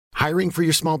Hiring for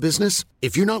your small business?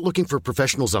 If you're not looking for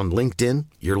professionals on LinkedIn,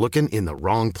 you're looking in the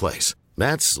wrong place.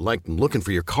 That's like looking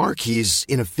for your car keys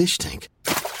in a fish tank.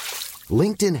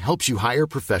 LinkedIn helps you hire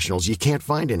professionals you can't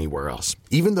find anywhere else,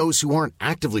 even those who aren't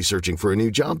actively searching for a new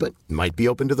job but might be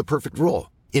open to the perfect role.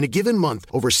 In a given month,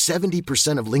 over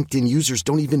 70% of LinkedIn users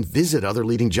don't even visit other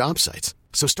leading job sites.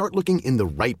 So start looking in the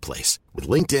right place. With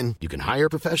LinkedIn, you can hire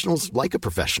professionals like a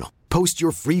professional. Post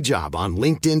your free job on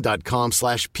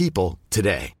linkedin.com/people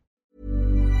today.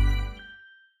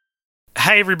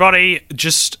 Hey everybody,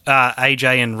 just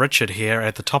AJ and Richard here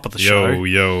at the top of the show.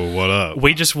 Yo, what up?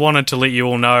 We just wanted to let you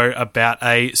all know about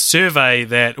a survey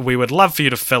that we would love for you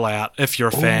to fill out if you're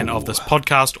a fan of this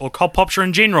podcast or Cult Popture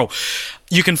in general.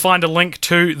 You can find a link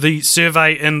to the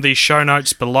survey in the show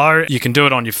notes below. You can do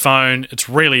it on your phone. It's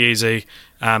really easy.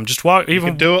 Just while You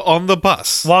can do it on the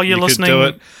bus. while you're listening could do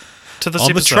it to this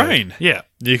on episode. the train. Yeah,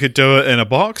 You could do it in a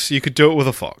box. You could do it with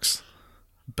a fox.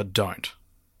 but don't.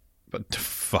 But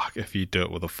fuck if you do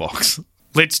it with a fox.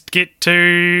 Let's get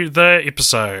to the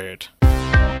episode.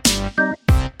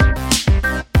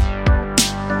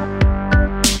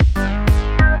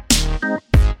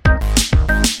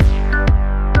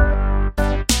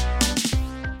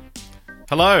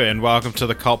 Hello and welcome to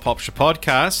the Cult Popture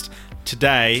podcast.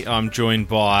 Today I'm joined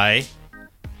by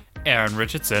Aaron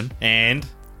Richardson. and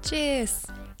Jess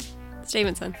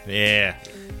Stevenson.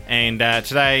 and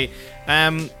today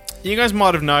you guys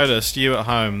might have noticed, you at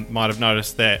home might have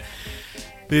noticed that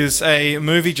there's a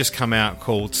movie just come out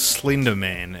called Slender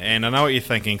Man, and I know what you're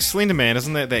thinking. Slender Man,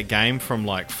 isn't that game from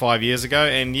like 5 years ago?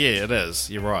 And yeah, it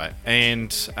is. You're right. And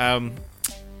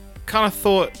kind of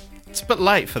thought it's a bit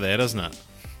late for that, isn't it?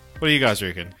 What do you guys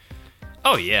reckon?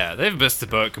 Oh yeah, they've missed the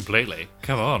boat completely.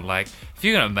 Come on, like, if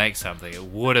you're going to make something, it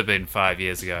would have been 5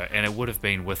 years ago, and it would have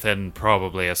been within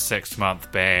probably a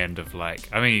 6-month band of, like,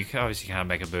 I mean, you obviously can't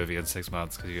make a movie in 6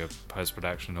 months because you have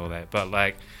post-production and all that, but,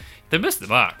 like, they missed the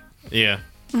mark. Yeah.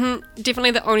 Definitely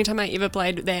the only time I ever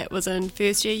played that was in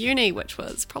first year uni, which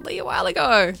was probably a while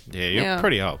ago. Yeah, you're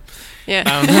pretty old. Yeah.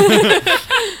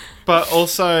 But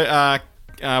also,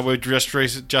 we just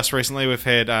recently we've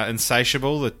had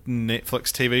Insatiable, the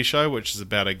Netflix TV show, which is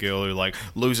about a girl who like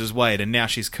loses weight and now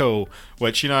she's cool,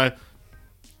 which, you know,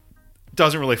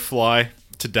 doesn't really fly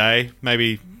today.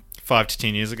 Maybe 5 to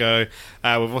 10 years ago.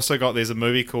 We've also got, there's a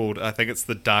movie called, I think it's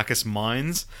The Darkest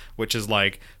Minds, which is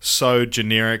like so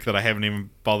generic that I haven't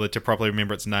even bothered to properly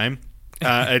remember its name.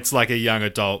 It's like a young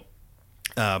adult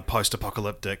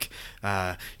post-apocalyptic,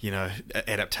 book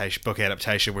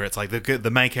adaptation where it's like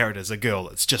the main character is a girl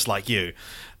that's just like you,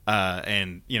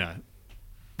 and you know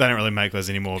they don't really make those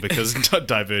anymore because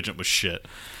Divergent was shit.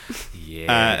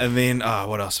 Yeah. And then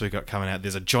what else we got coming out?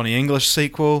 There's a Johnny English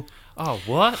sequel. Oh,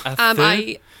 what? A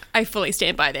third? I fully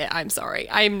stand by that. I'm sorry.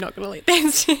 I'm not going to let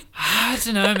that stand. I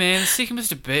don't know, man. The second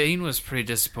Mr. Bean was pretty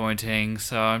disappointing,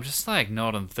 so I'm just like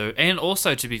not enthused. And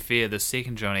also, to be fair, the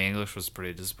second Johnny English was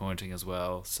pretty disappointing as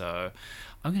well, so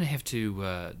I'm going to have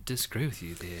to disagree with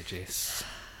you there, Jess.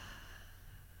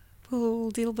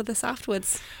 We'll deal with this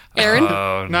afterwards. Aaron,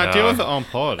 Oh, No, deal with it on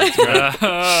pod. It's great.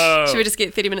 should we just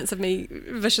get 30 minutes of me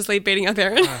viciously beating up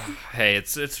Aaron? Hey,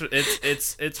 it's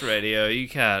radio. You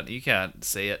can't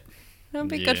see it. That'll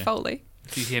be good Yeah. Foley.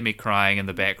 If you hear me crying in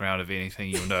the background of anything,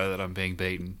 you'll know that I'm being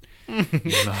beaten. You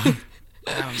know?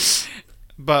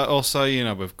 But also, you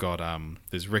know, we've got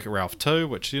there's Wreck-It Ralph 2,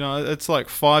 which, you know, it's like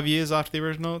 5 years after the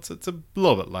original. It's a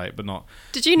little bit late, but not.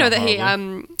 Did you know Not that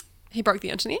horrible. he broke the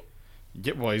internet?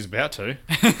 Yeah, well, he's about to,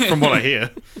 from what I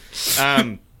hear.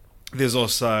 There's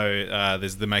also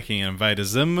there's the Making an Invader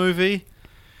Zim movie,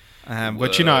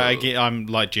 which, you know, I'm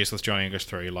like Jess with Johnny English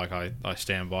 3, like I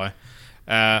stand by.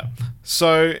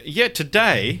 So yeah,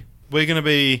 today we're going to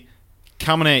be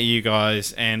coming at you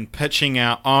guys and pitching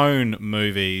our own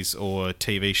movies or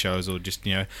TV shows or just,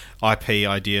 you know, IP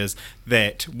ideas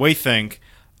that we think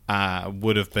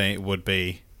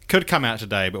could come out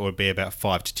today, but would be about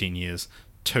 5 to 10 years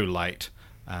too late.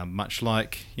 Much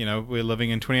like, you know, we're living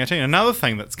in 2018. Another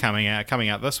thing that's coming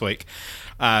out this week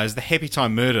is the Happy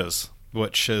Time Murders,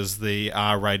 which is the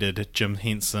R-rated Jim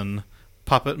Henson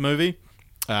puppet movie.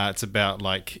 It's about,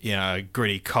 like, you know, a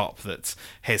gritty cop that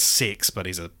has sex, but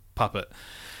he's a puppet.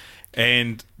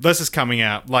 And this is coming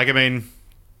out, like, I mean,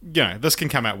 you know, this can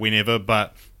come out whenever,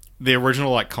 but the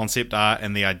original, like, concept art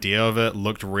and the idea of it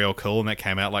looked real cool, and that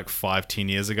came out, like, 5-10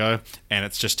 years ago, and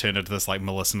it's just turned into this, like,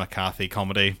 Melissa McCarthy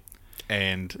comedy.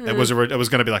 And it was going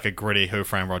to be like a gritty Who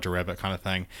Framed Roger Rabbit kind of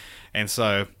thing. And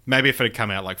so maybe if it had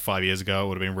come out like 5 years ago, it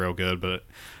would have been real good, but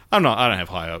I don't have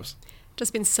high hopes.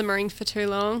 Just been simmering for too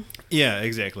long. Yeah,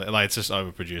 exactly. Like, it's just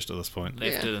overproduced at this point.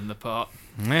 Left it in the pot.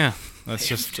 Yeah, that's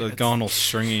just gone all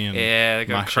stringy and Yeah, they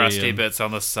got mushy crusty and- bits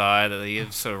on the side that they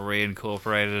sort of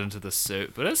reincorporated into the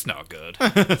soup, but it's not good.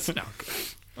 It's not good.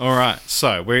 All right,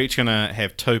 so we're each going to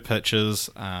have 2 pictures,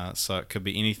 so it could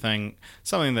be anything,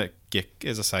 something that, yeah,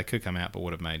 as I say, could come out but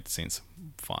would have made sense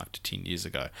 5 to 10 years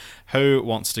ago. Who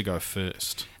wants to go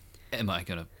first? Am I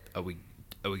gonna? Are we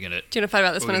gonna? Do you want to fight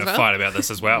about this We're one as gonna well? fight about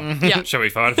this as well. Yeah. Shall we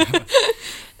fight about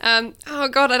it? Oh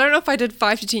god, I don't know if I did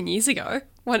 5 to 10 years ago.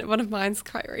 One of mine's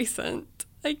quite recent.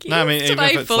 I guess. No, I mean, Did even I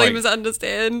if it's fully like-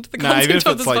 misunderstand the No, concept even if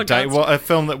of it's this like podcast? a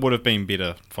film that would have been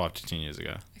better 5 to 10 years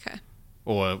ago. Okay.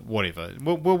 Or whatever.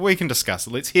 We can discuss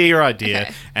it. Let's hear your idea,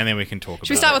 Okay. and then we can talk about it.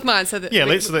 Should we start with mine so that Yeah,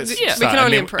 we, let's we start, can only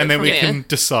and then, improve and then from we there. can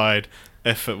decide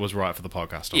if it was right for the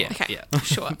podcast or Yeah. not. Okay,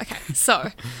 sure. Okay,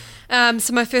 so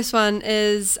my first one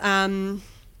is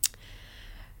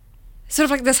sort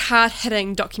of like this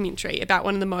hard-hitting documentary about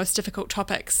one of the most difficult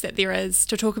topics that there is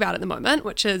to talk about at the moment,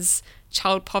 which is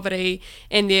child poverty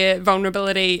and their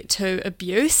vulnerability to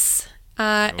abuse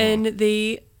in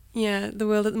the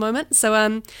world at the moment.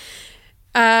 So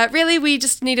really, we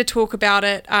just need to talk about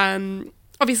it.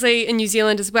 Obviously in New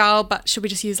Zealand as well, but should we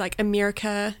just use like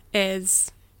America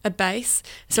as a base?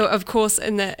 So of course,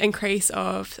 in the increase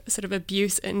of sort of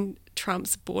abuse in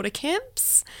Trump's border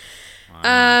camps.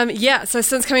 So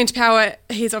since coming into power,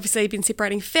 he's obviously been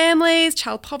separating families.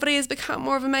 Child poverty has become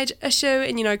more of a major issue,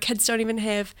 and kids don't even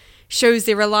have shoes.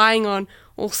 They're relying on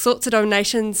all sorts of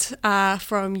donations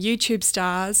from YouTube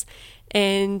stars,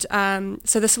 and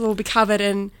so this will all be covered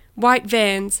in white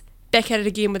vans. Back at it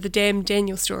again with the damn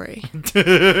Daniel story.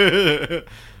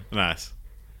 Nice.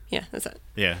 Yeah, that's it.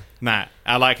 Yeah. Nah,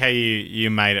 I like how you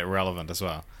made it relevant as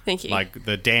well. Thank you. Like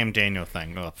the damn Daniel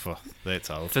thing. Oh,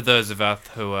 that's old. For those of us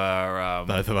who are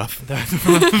Both of us. who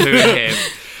have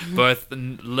both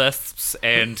lisps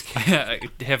and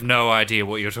have no idea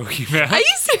what you're talking about. Are you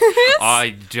serious?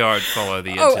 I don't follow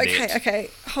the Oh, internet.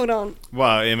 okay. Hold on. Well,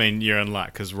 I mean, you're in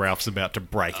luck because Ralph's about to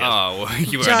break it. Oh, well,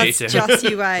 you won't need to. Just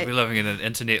you wait. We're living in an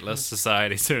internetless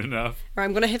society soon enough. Right,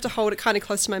 I'm going to have to hold it kind of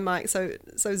close to my mic, so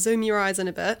zoom your eyes in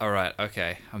a bit. All right,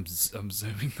 okay. I'm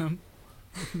zooming them.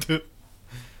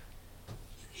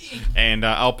 And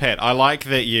Pat, I like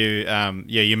that you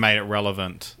made it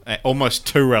relevant, almost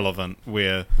too relevant,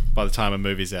 where by the time a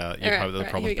movie's out, you All right, hope that the all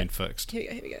right, problem's here we been go. fixed.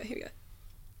 Here we go.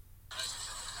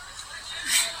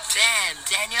 Damn,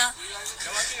 Daniel.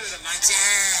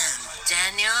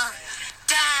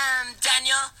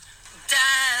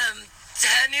 Damn,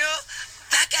 Daniel.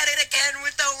 Back at it again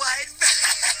with the white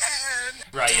van.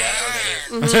 Right, yeah,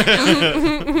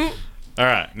 okay. All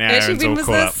right, now Actually, Aaron's when all was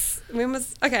caught up.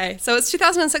 this? Okay, so it's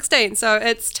 2016, so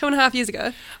it's 2.5 years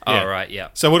ago. Yeah. Oh, right, yeah.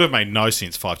 So it would have made no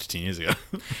sense 5 to 10 years ago.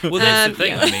 Well, that's the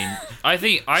thing. yeah. I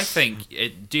mean, I think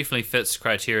it definitely fits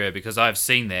criteria because I've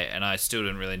seen that and I still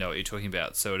didn't really know what you're talking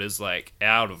about. So it is like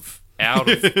out of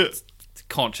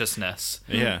consciousness,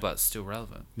 Yeah. but still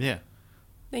relevant. Yeah.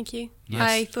 Thank you. Yes.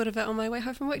 I thought of it on my way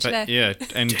home from work today. But yeah,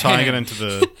 and tying it into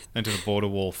the border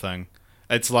wall thing.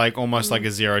 It's like almost like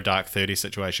a Zero Dark 30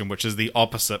 situation, which is the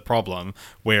opposite problem,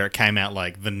 where it came out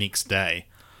like the next day.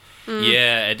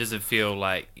 Yeah, it doesn't feel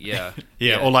like Yeah,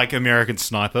 or like American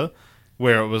Sniper,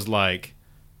 where it was like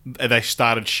they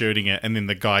started shooting it and then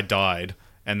the guy died,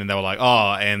 and then they were like,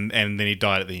 oh, and then he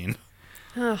died at the end.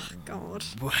 Oh, God.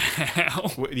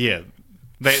 wow. Yeah,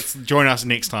 join us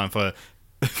next time for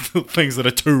things that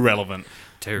are too relevant.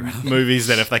 Too relevant. Movies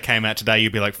that if they came out today,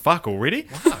 you'd be like, fuck, already?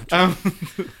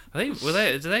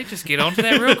 Did they just get onto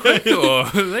that real quick, or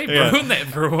they Yeah. ruined that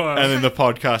for a while? And then the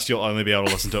podcast, you'll only be able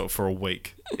to listen to it for a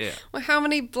week. Yeah. Well, how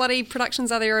many bloody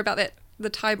productions are there about the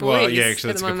Thai boys? Well, yeah,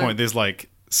 actually, at that's the a good moment? point. There's like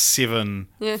 7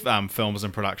 Yeah. films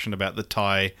in production about the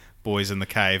Thai boys in the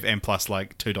cave, and plus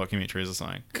like 2 documentaries or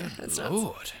something. That's nuts.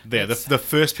 Lord. Yeah, the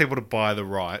first people to buy the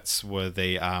rights were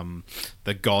the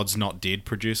God's Not Dead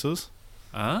producers.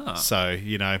 Ah. So,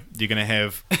 you're going to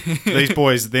have these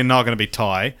boys, they're not going to be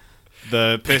Thai.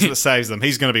 The person that saves them,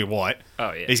 he's going to be white.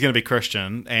 Oh, yeah. He's going to be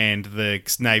Christian. And the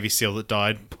Navy SEAL that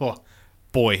died,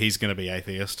 boy, he's going to be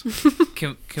atheist.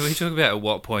 Can we talk about at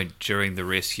what point during the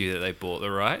rescue that they bought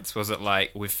the rights? Was it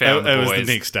like we found It the was boys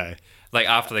the next day. like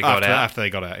after they got out? After they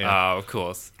got out, yeah. Oh, of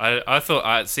course. I thought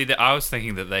I was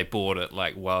thinking that they bought it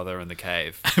like while they're in the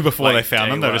cave. Before Like, they found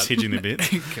day them, they were one. just hedging their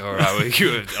bets. All right,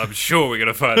 I'm sure we're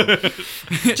gonna find them.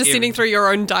 Just sending through your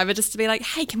own diver just to be like,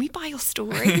 hey, can we buy your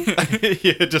story?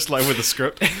 Yeah, just like with the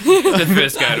script. The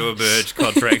first guy to emerge,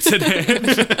 contracts in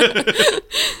hand.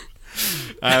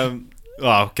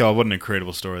 Oh, God, what an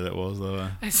incredible story that was, though.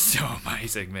 It's so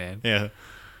amazing, man. Yeah.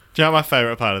 Do you know what my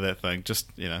favourite part of that thing? Just,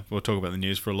 we'll talk about the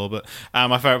news for a little bit.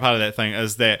 My favourite part of that thing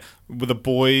is that with the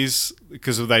boys,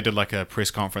 because they did like a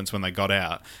press conference when they got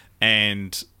out,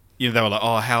 and they were like,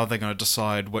 oh, how are they going to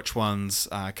decide which ones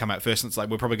come out first? And it's like,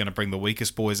 we're probably going to bring the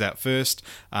weakest boys out first,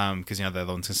 because they're the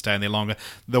ones who can stay in there longer.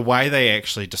 The way they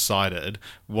actually decided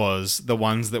was the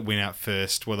ones that went out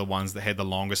first were the ones that had the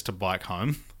longest to bike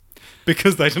home.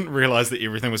 Because they didn't realise that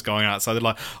everything was going out. So they're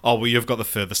like, oh, well, you've got the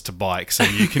furthest to bike, so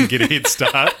you can get a head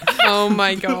start. Oh,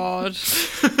 my God.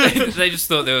 They just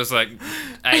thought there was like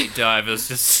 8 divers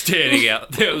just standing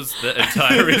out. There was the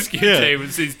entire rescue team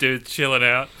with these dudes chilling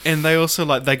out. And they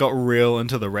also, they got real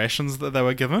into the rations that they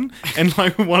were given. And,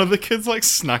 one of the kids,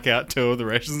 snuck out 2 of the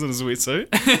rations in his wetsuit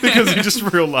because he just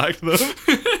real liked them.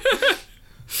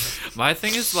 My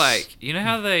thing is, you know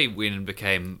how they went and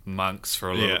became monks for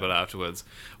a little bit afterwards?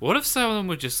 What if some of them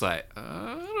were just I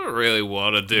don't really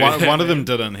want to do that? One of them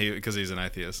didn't, because he's an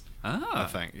atheist. I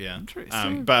think, yeah.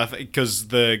 Interesting. But because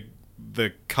the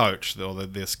coach, or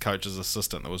this coach's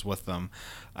assistant that was with them,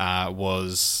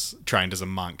 was trained as a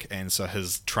monk, and so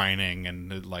his training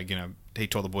and, he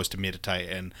taught the boys to meditate,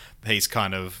 and he's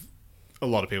kind of, a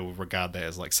lot of people regard that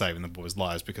as, saving the boys'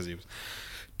 lives, because he was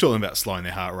talking about slowing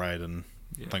their heart rate and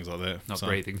things like that. Not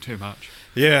breathing too much.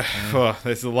 Yeah,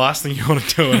 that's the last thing you want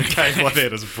to do in a case like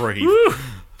that is breathe.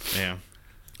 Yeah.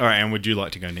 All right, and would you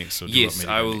like to go next? Or do you want me Yes,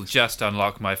 to I go will next? just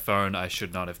unlock my phone. I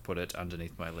should not have put it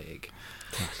underneath my leg.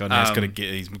 God, now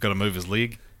he's got to move his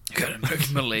leg. Gotta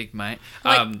move my leg, mate.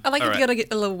 I like that alright. you got to get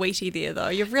a little wheaty there, though.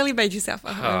 You've really made yourself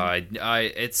at home. I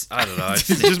don't know. I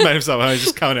He just made himself home. He's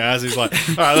just coming out as he's like,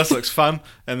 all right, this looks fun,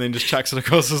 and then just chucks it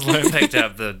across his lap. picked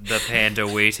up the Panda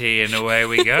Wheatie and away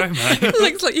we go, mate. It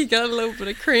looks like you got a little bit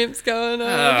of cramps going on.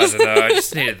 I don't know. I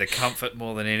just needed the comfort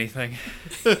more than anything.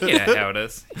 You know how it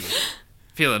is. You're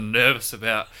feeling nervous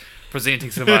about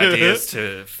presenting some ideas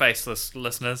to faceless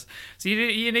listeners. So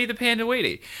you need the Panda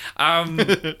Wheatie.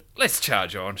 Let's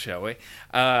charge on, shall we?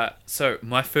 So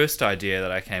my first idea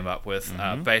that I came up with,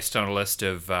 based on a list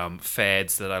of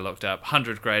fads that I looked up,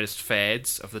 100 greatest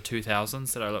fads of the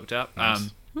 2000s that I looked up.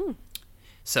 Nice.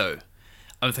 So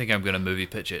I'm thinking I'm going to movie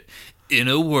pitch it. In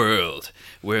a world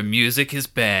where music is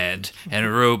banned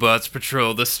and robots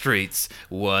patrol the streets,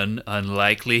 one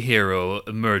unlikely hero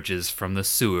emerges from the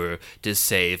sewer to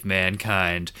save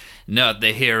mankind. Not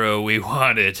the hero we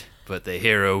wanted, but the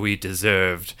hero we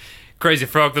deserved. Crazy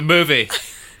Frog the movie.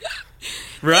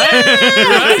 Right?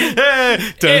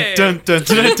 Dun, dun, dun,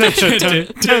 dun, dun, dun,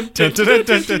 dun, dun, dun,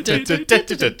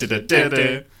 dun, dun,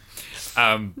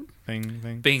 dun. Bing,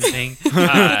 bing. Bing, bing.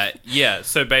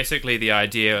 So basically the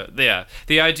idea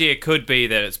could be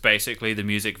that it's basically the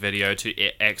music video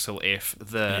to Axel F,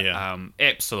 the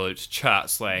absolute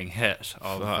chart-slaying hit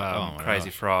of Crazy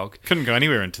Frog. Couldn't go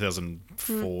anywhere in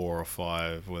 2004 or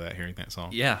 5 without hearing that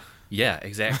song. Yeah,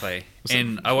 exactly.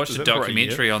 And I watched a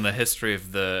documentary on the history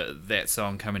of that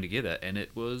song coming together, and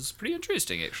it was pretty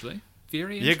interesting, actually.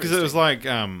 Very interesting. Yeah, because it was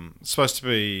supposed to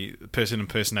be a person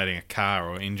impersonating a car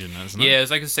or engine, isn't it? Yeah, it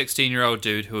was like a 16-year-old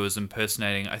dude who was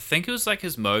impersonating, I think it was like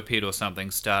his moped or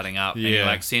something starting up, and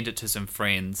he sent it to some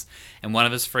friends, and one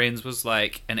of his friends was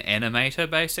like an animator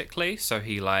basically, so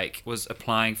he was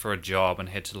applying for a job and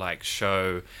had to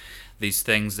show these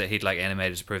things that he'd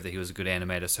animated to prove that he was a good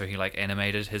animator. So he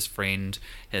animated his friend,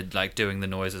 had doing the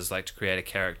noises to create a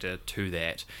character to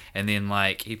that, and then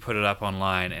he put it up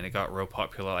online and it got real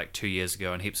popular 2 years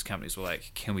ago, and heaps of companies were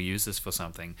like, can we use this for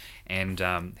something? And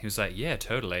he was like, yeah,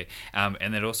 totally. And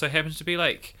it also happens to be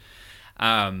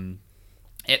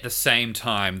at the same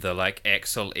time, the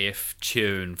Axel F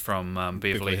tune from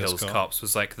Beverly Hills Cops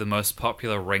was the most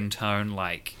popular ringtone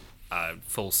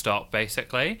full stop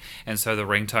basically, and so the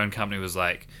ringtone company was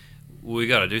like, we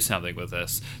got to do something with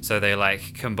this, so they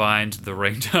combined the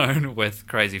ringtone with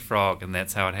Crazy Frog, and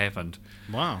that's how it happened.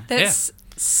 Wow. That's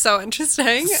so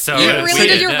interesting. So you it's really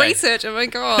did weird, your research. Oh my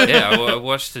god. Yeah, I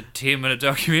watched a 10-minute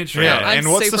documentary. Yeah, I'm and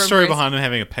what's the super story impressed. behind him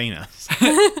having a penis?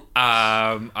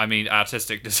 I mean,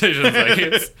 artistic decisions, I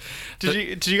guess.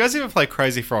 Did you guys ever play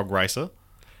Crazy Frog Racer?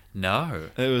 No.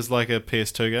 It was like a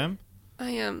PS2 game. I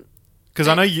am. Because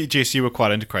I know, Jess, you were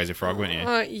quite into Crazy Frog, weren't you?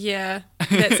 Yeah,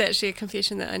 that's actually a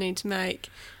confession that I need to make.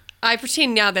 I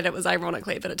pretend now that it was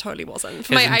ironically, but it totally wasn't.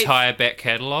 For His my entire back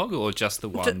catalogue, or just the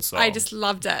one song? I just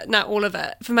loved it. No, all of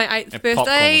it. For my 8th And Popcorn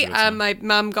birthday, was a good song. my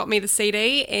mum got me the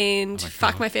CD, and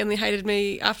my family hated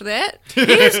me after that. He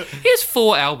has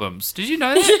 4 albums. Did you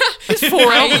know that? He has 4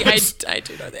 albums. I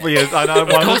do know that. Well, yeah, I know.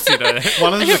 One Of course you know that.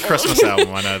 of them is a Christmas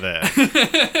album, I know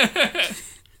that.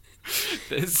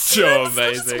 It's so It's just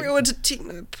amazing. real into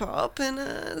techno pop, and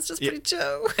it's just pretty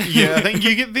chill. Yeah, I think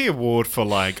you get the award for,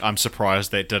 I'm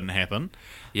surprised that didn't happen.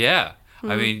 Yeah.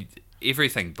 I mean,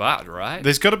 everything but, right?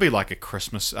 There's got to be like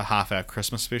a half-hour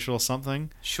Christmas special or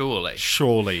something. Surely.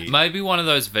 Maybe one of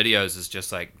those videos is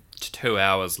just like 2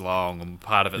 hours long and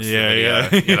part of it's the video.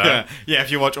 Yeah. You know? Yeah,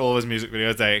 if you watch all of his music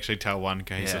videos, they actually tell one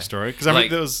cohesive Yeah. story. Because I mean,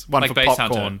 Like- there was one like for Bass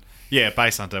Popcorn. Hunter. Yeah,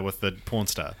 Bass Hunter with the porn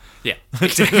star. Yeah,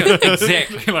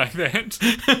 exactly like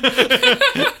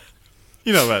that.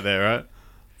 You know about that, right?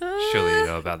 Surely you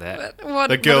know about that. What,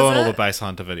 The girl what in is all it? the Bass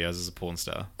Hunter videos is a porn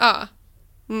star. Oh,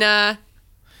 nah.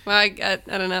 Well, I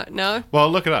don't know. No. Well,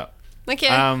 look it up.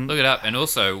 Okay. Look it up, and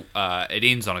also it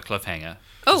ends on a cliffhanger.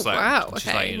 Oh, Just wow, just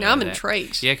okay. you Now I'm that.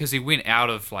 intrigued. Yeah, because he went out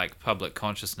of like public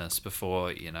consciousness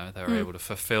before they were able to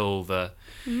fulfill the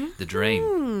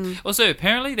dream. Also,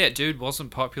 apparently that dude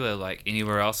wasn't popular like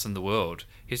anywhere else in the world.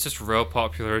 He's just real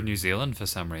popular in New Zealand for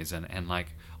some reason, and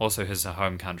like also his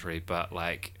home country. But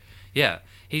like, yeah,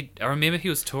 I remember he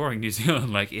was touring New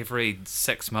Zealand like every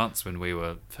 6 months when we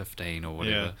were 15 or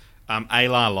whatever. Yeah.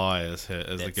 Ayla Lai is the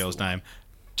That's girl's the one. name.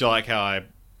 Do you like how I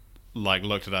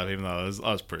looked it up, even though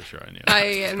I was pretty sure I knew. I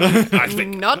am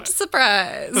not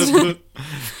surprised.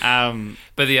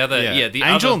 But the other, the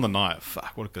Angel other, in the Night.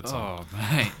 Fuck, what a good song. Oh,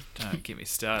 mate, don't get me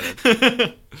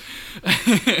started.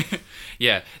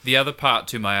 Yeah, the other part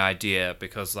to my idea,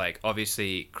 because, like,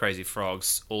 obviously Crazy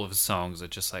Frog's, all of his songs are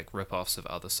just, like, rip-offs of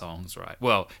other songs, right?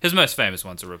 Well, his most famous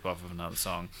one's a rip-off of another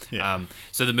song. Yeah.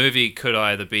 So the movie could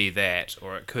either be that,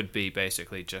 or it could be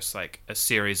basically just, like, a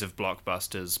series of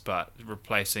blockbusters, but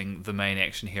replacing the main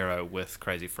action hero with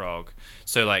Crazy Frog.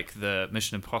 So, like, the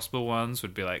Mission Impossible ones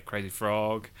would be, like, Crazy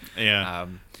Frog. Yeah.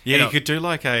 You know- you could do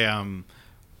like a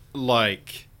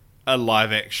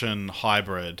live action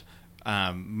hybrid,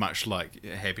 much like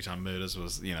Happy Time Murders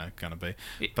was, gonna be.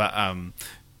 Yeah.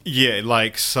 But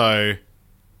like, so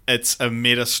it's a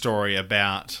meta story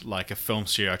about like a film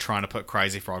studio trying to put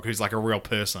Crazy Frog, who's like a real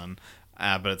person,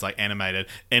 but it's like animated,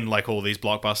 in like all these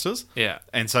blockbusters. Yeah.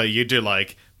 And so you do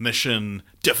like Mission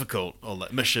Difficult or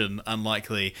like Mission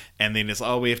Unlikely, and then it's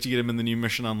we have to get him in the new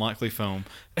Mission Unlikely film,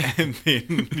 and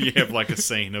then you have like a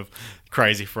scene of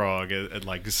Crazy Frog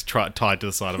like just tied to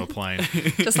the side of a plane.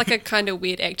 Just like a kind of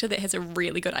weird actor that has a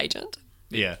really good agent.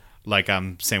 Yeah, like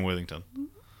Sam Worthington.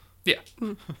 Yeah.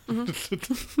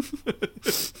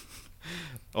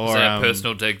 Or Is that a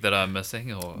personal dig that I'm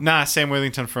missing? Or Nah, Sam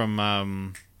Worthington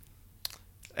from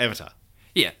Avatar.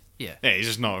 Yeah. Yeah,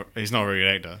 he's not a very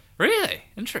good actor, Really?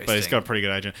 Interesting. but he's got a pretty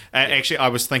good agent. Actually, I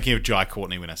was thinking of Jai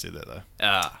Courtney when I said that though.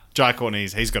 Jai Courtney,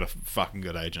 he's got a fucking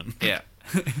good agent. Yeah.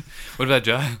 What about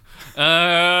Joe?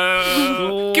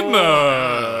 Come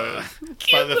on.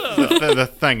 But the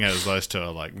thing is, those two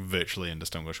are like virtually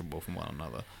indistinguishable from one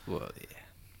another. Well,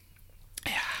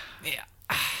 yeah.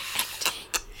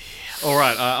 All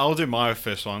right, I'll do my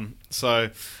first one.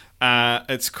 So,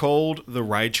 it's called the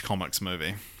Rage Comics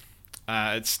movie.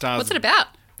 It stars. What's it about?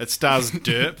 It stars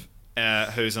Derp,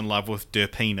 who's in love with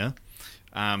Derpina,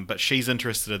 but she's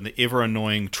interested in the ever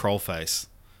annoying Trollface.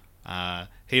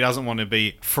 He doesn't want to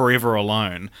be forever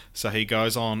alone, so he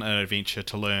goes on an adventure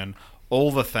to learn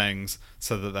all the things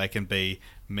so that they can be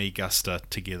me Gusta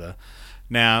together.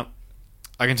 Now,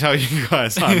 I can tell you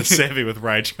guys I'm as savvy with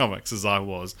Rage Comics as I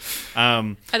was.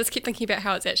 I just keep thinking about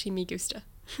how it's actually Me Gusta.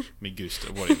 Me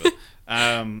Gusta, whatever.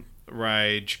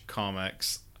 Rage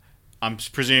Comics. I'm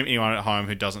presuming anyone at home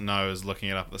who doesn't know is looking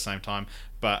it up at the same time,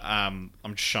 but I'm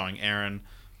just showing Aaron.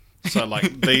 So,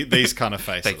 like, these kind of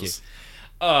faces. Thank you.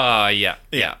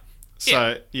 Yeah.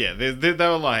 So, they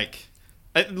were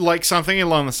like something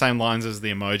along the same lines as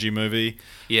the Emoji Movie.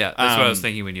 Yeah, that's what I was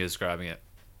thinking when you were describing it.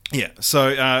 Yeah, so,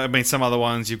 I mean, some other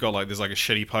ones, you've got, like, there's, like, a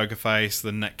shitty poker face,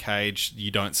 the Nick Cage, You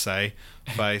Don't Say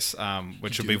face,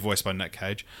 which will be voiced by Nick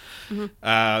Cage.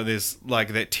 Mm-hmm. There's, like,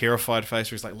 that terrified face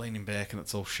where he's, like, leaning back and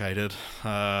it's all shaded.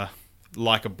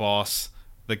 Like a Boss,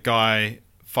 the guy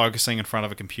focusing in front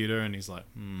of a computer and he's like,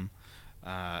 and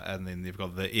then they've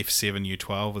got the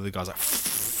F7U12 where the guy's like,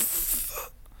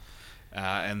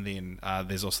 and then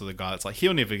there's also the guy that's like,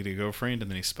 he'll never get a girlfriend, and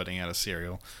then he's spitting out a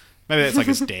cereal. Maybe that's like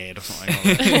his dad or something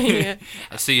like that.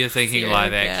 Yeah. So you're thinking Yeah,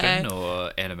 live action okay.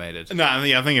 or animated? No,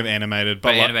 I think of animated, But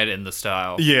but like, animated in the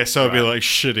style. yeah, so it'd be Right. like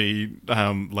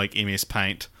shitty, like MS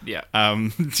Paint. Yeah.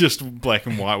 Just black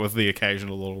and white with the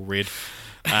occasional little red.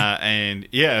 And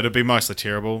yeah, it'd be mostly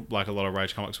terrible, like a lot of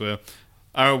Rage Comics were.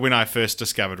 When I first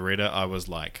discovered Reddit, I was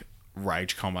like,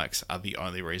 Rage Comics are the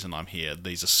only reason I'm here.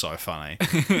 These are so funny.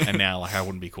 And now, like, I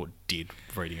wouldn't be caught dead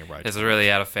for reading a Rage Is it comic.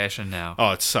 really out of fashion now?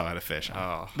 Oh, it's so out of fashion.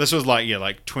 Oh. This was like,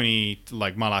 like 20,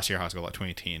 like my last year of high school, like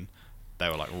 2010. They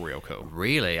were like real cool.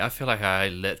 Really? I feel like I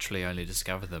literally only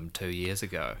discovered them 2 years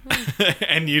ago.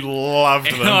 And you loved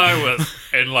And them. I was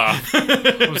in love.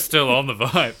 I'm still on the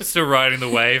vibe. Still riding the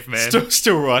wave, man.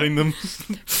 Still writing them.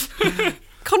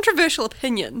 Controversial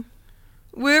opinion.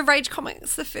 Were Rage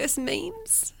Comics the first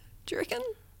memes? Do you reckon?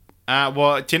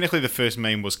 Well, technically the first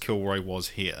meme was Kilroy was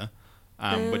here.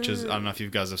 Which is, I don't know if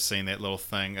you guys have seen that little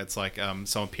thing. It's like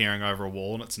someone peering over a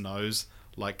wall and its nose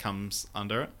like comes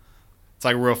under it. It's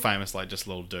like real famous, like just a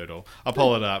little doodle. I'll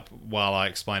pull it up while I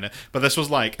explain it. But this was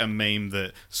like a meme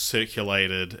that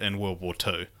circulated in World War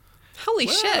II. Holy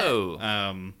shit.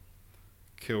 Whoa.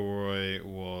 Kilroy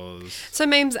was... So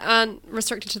memes aren't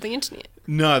restricted to the internet?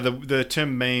 No, the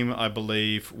term meme, I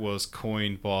believe, was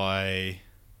coined by...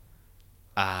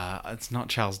 it's not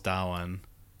Charles Darwin.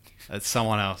 It's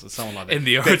someone else. It's someone like that. In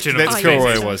the origin of that's the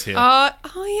Kilroy species. was here. Oh,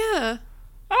 yeah.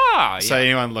 Ah, yeah. So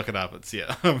anyone look it up. It's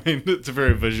I mean, it's a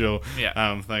very visual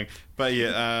thing. But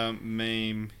yeah,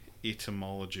 meme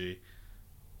etymology.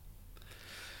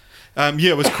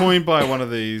 It was coined by one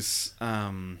of these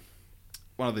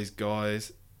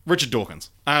guys, Richard Dawkins.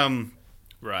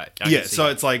 Right. So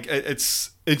it's like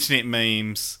it's internet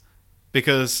memes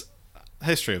because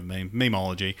history of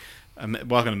memeology.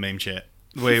 Welcome to Meme Chat.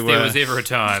 If there was ever a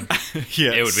time,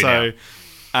 Yeah, it would be so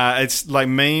now. it's like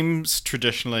memes.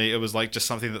 Traditionally, it was like just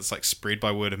something that's like spread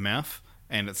by word of mouth,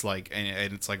 and it's like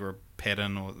and it's like a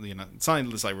pattern or something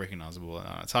that's like recognizable.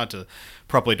 It's hard to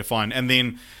properly define. And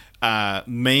then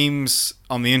memes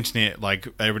on the internet,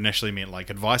 like they initially meant like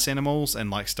advice animals and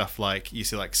like stuff like you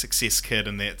see like Success Kid,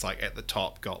 and it's like at the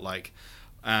top got like,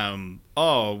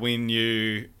 when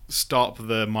you stop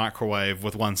the microwave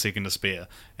with 1 second to spare,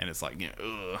 and it's like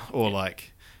or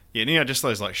like just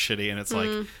those like shitty, and it's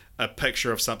like a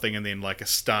picture of something and then like a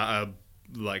star,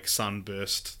 like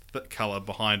sunburst color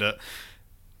behind it,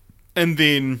 and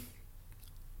then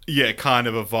it kind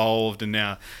of evolved, and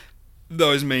now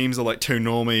those memes are like too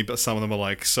normie, but some of them are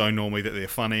like so normie that they're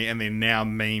funny, and then now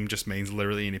meme just means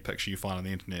literally any picture you find on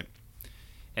the internet.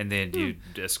 And then you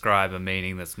describe a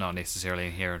meaning that's not necessarily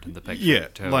inherent in the picture. Yeah,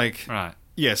 too. like Right.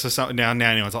 yeah. So now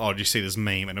anyone's like, oh, did you see this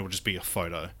meme? And it will just be a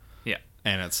photo. Yeah.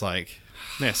 And it's like,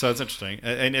 so it's interesting,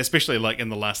 and especially like in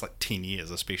the last like 10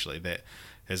 years, especially that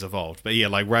has evolved. But yeah,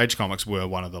 like Rage Comics were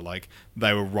one of the like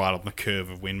they were right on the curve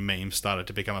of when memes started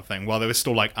to become a thing. While they were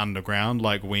still like underground,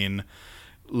 like when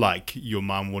like your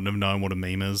mum wouldn't have known what a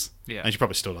meme is. Yeah. And she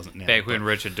probably still doesn't now. Back when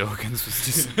Richard Dawkins was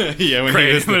just when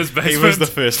created in his he was basement. the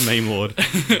first meme lord.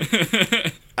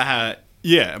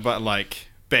 But like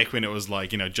back when it was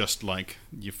like just like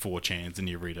your 4chans and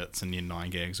your Reddits and your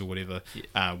 9gags or whatever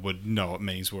would know what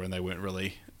memes were, and they weren't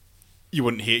really. You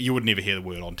would never hear the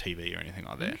word on TV or anything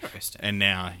like that. Interesting. And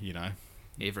now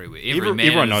everywhere.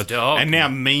 everyone knows. Dog. And now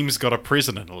memes got a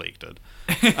president elected.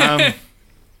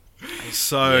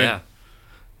 So. Yeah.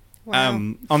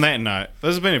 Wow. On that note, this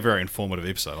has been a very informative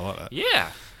episode. I like that.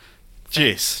 Yeah.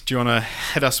 Jess, do you want to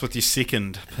hit us with your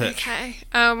second pitch? Okay.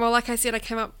 Well, like I said, I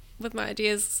came up with my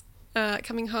ideas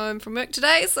coming home from work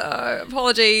today, so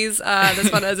apologies.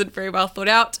 This one isn't very well thought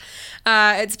out.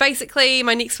 It's basically,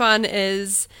 my next one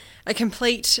is a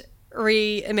complete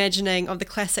reimagining of the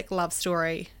classic love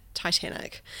story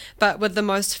Titanic, but with the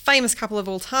most famous couple of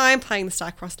all time playing the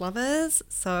star-crossed lovers.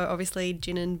 So obviously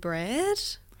Jen and Brad.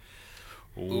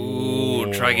 Ooh,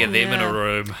 try to get them in Yeah. a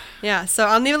room. Yeah, so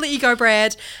I'll Never Let You Go,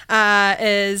 Brad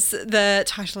is the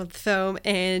title of the film,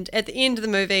 and at the end of the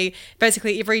movie,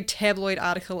 basically every tabloid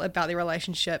article about their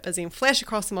relationship is then flashed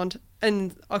across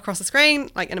across the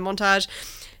screen, like in a montage,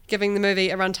 giving the movie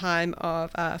a runtime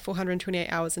of 428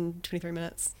 hours and 23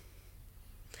 minutes.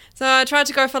 So I tried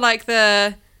to go for like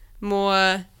the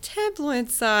more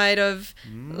tabloid side of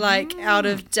like out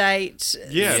of date stuff.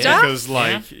 Because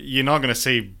like you're not going to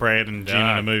see Brad and Jen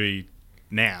in a movie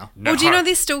now. Well, do you know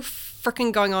they're still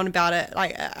freaking going on about it?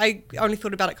 Like, I only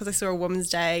thought about it because I saw a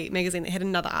Woman's Day magazine that had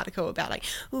another article about like,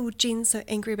 oh, Jen's so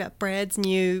angry about Brad's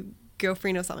new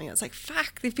girlfriend or something. It's like,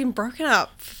 fuck, they've been broken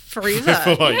up forever.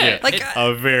 For like Like,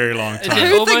 a very long time.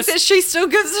 who almost- thinks that she still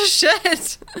gives a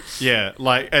shit? Yeah,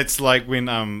 like it's like when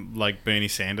like Bernie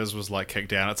Sanders was like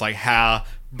kicked out. It's like how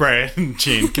Brad and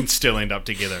Jen can still end up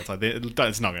together. It's like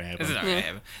it's not going to happen. It's not gonna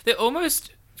happen. They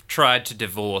almost tried to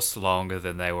divorce longer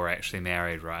than they were actually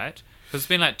married, right? Because it's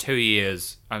been like 2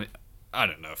 years. I mean, I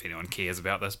don't know if anyone cares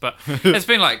about this, but it's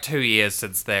been like 2 years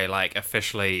since they like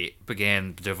officially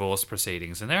began the divorce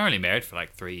proceedings, and they're only married for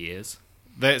like 3 years.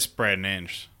 That's Brad and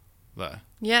Ange, though.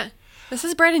 Yeah. This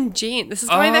is Brad and Jen. This is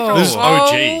coming back from This is a OG.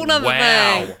 whole other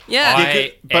Wow. thing. Yeah.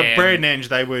 But am- Brad and Ange,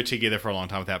 they were together for a long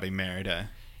time without being married.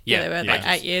 Yeah, they were like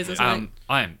 8 years or something.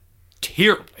 I am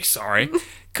terribly sorry.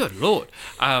 Good lord.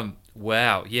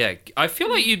 Wow, yeah. I feel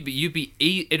like it'd be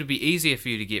easier for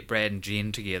you to get Brad and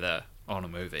Jen together on a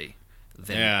movie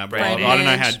than Yeah, but Brad. I don't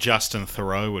know Edge. how Justin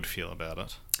Theroux would feel about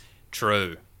it.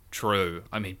 True.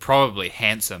 I mean, probably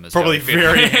handsome as Probably well.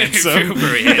 very handsome.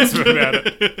 Very handsome about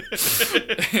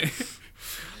it.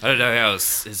 I don't know how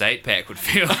his 8-pack would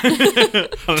feel.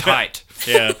 Tight.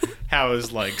 Yeah, how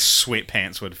his like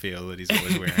sweatpants would feel that he's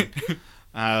always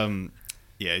wearing.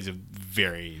 Yeah, he's a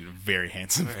very, very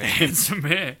handsome man. Handsome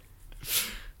man.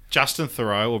 Justin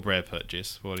Theroux or Brad Pitt,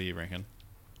 Jess? What do you reckon?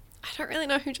 I don't really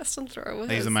know who Justin Theroux is.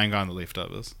 He's the main guy on The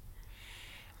Leftovers.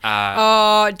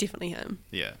 Oh, definitely him.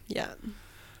 Yeah. Yeah.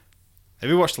 Have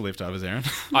you watched The Leftovers, Aaron?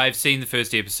 I've seen the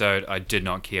first episode. I did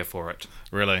not care for it.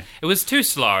 Really? It was too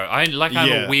slow. I'm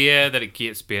Yeah. aware that it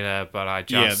gets better, but I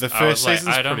just Yeah, the first I was season's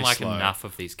like, I don't pretty like slow. enough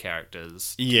of these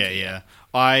characters. Yeah.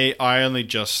 I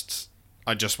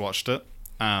just watched it,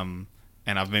 and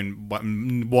I've been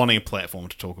wanting a platform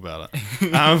to talk about it.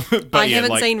 But I yeah, haven't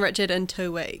like, seen Richard in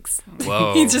 2 weeks.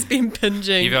 Whoa. He's just been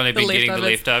binging. You've only been The getting the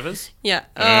Leftovers. leftovers? Yeah.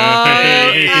 Oh,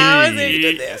 how is he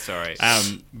did Yeah, that? sorry.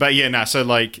 But yeah, no. So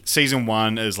like, season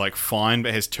 1 is like fine,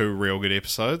 but has 2 real good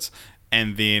episodes,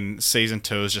 and then season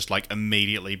 2 is just like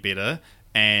immediately better,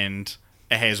 and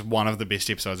it has one of the best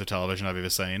episodes of television I've ever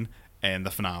seen, and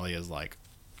the finale is like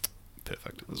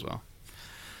perfect as well.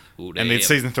 Ooh, And then damn.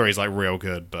 season 3 is like real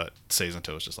good, but season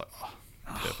 2 is just like, oh,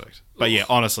 perfect. But yeah,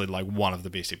 honestly, like one of the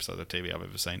best episodes of TV I've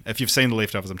ever seen. If you've seen The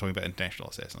Leftovers, I'm talking about International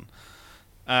Assassin.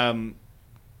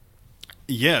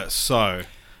 Yeah, so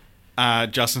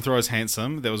Justin Theroux's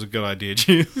handsome. That was a good idea,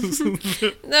 Jess. No,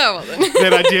 it wasn't.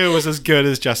 That idea was as good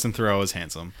as Justin Theroux is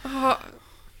handsome.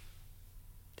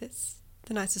 That's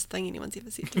the nicest thing anyone's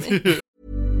ever said to me.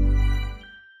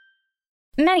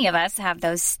 Many of us have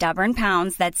those stubborn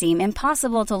pounds that seem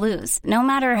impossible to lose, no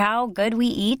matter how good we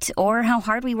eat or how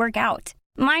hard we work out.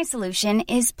 My solution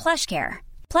is PlushCare.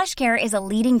 PlushCare is a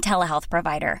leading telehealth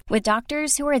provider with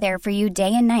doctors who are there for you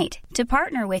day and night to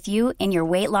partner with you in your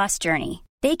weight loss journey.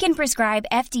 They can prescribe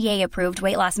FDA-approved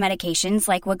weight loss medications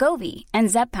like Wegovy and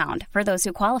Zepbound for those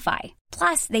who qualify.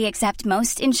 Plus, they accept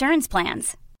most insurance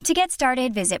plans. To get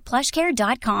started, visit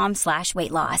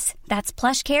plushcare.com/weightloss. That's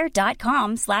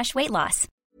plushcare.com/weightloss.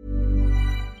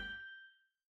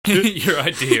 Your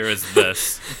idea is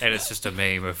this, and it's just a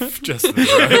meme of Justin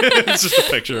Theroux. It's just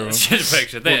a picture of him. It's just a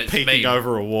picture. That's peeking meme.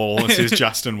 over a wall and says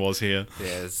Justin was here.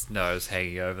 Yeah, his nose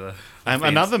hanging over the fence.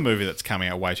 Another movie that's coming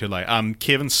out way too late.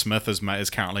 Kevin Smith is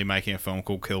currently making a film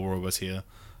called Kilroy Was Here,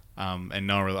 and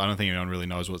no one really, I don't think anyone really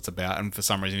knows what it's about. And for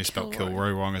some reason, he spelled Kilroy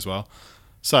wrong as well.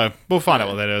 So we'll find out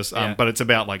what that is. Yeah. But it's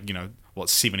about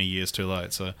 70 years too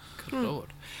late. So Good Lord.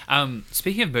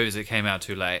 Speaking of movies that came out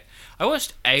too late, I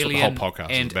watched what the Alien whole podcast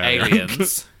is and about,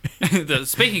 Aliens.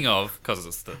 Speaking of, because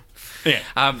it's the...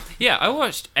 yeah, I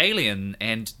watched Alien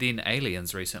and then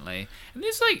Aliens recently, and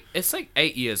it's like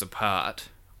 8 years apart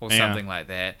or Yeah. something like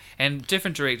that, and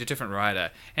different director, different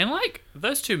writer, and like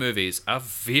those two movies are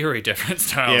very different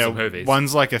styles of movies.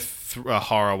 One's like a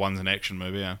horror, one's an action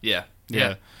movie. Yeah.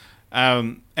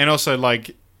 And also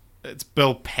like it's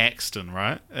Bill Paxton,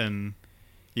 right?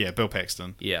 Bill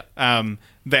Paxton. Yeah.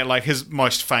 That like his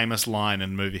most famous line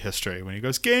in movie history when he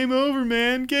goes, "Game over,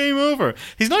 man, game over."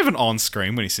 He's not even on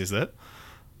screen when he says that.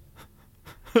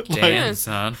 Damn,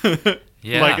 son.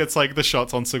 Yeah. Like it's like the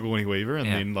shots on Sigourney Weaver, and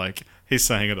Yeah. then like he's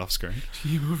saying it off screen.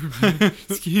 Game over, man.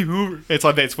 It's game over. It's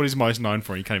like that's what he's most known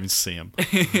for. And you can't even see him.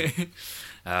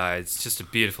 It's just a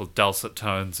beautiful dulcet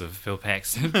tones of Bill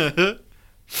Paxton.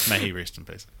 May he rest in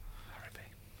peace.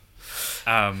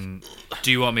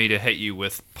 Do you want me to hit you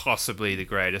with possibly the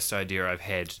greatest idea I've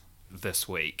had this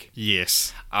week?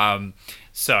 Yes.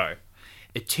 So,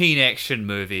 a teen action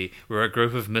movie where a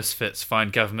group of misfits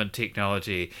find government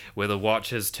technology where the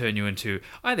Watchers turn you into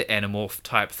either Animorph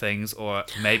type things or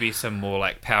maybe some more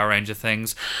like Power Ranger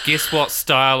things. Guess what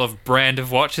style of brand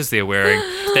of watches they're wearing?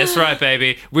 That's right,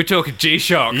 baby. We're talking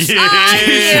G-Shocks.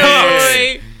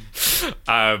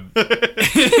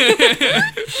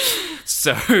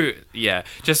 So yeah,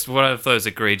 just one of those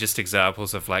egregious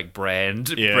examples of like brand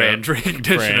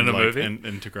recognition in a like, movie.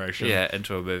 integration. Yeah,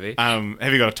 into a movie.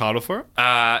 Have you got a title for it?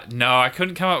 No, I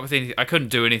couldn't come up with anything. I couldn't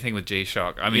do anything with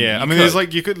G-Shock. I mean, there's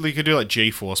like you could do like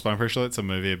G-Force, but I'm pretty sure it's a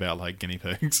movie about like guinea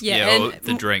pigs. Yeah, yeah, or and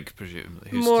the drink,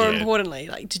 presumably. more importantly,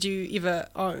 like, did you ever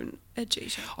own a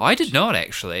G-Shock? I did not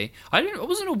actually. I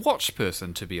wasn't a watch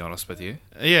person, to be honest with you.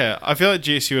 Yeah, I feel like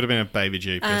Jess, you would have been a Baby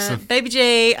G person Baby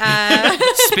G,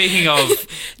 Speaking of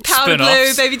Powder Blue,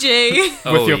 spin-offs, Baby G.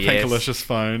 with your yes. Pinkalicious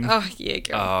phone. Oh, yeah,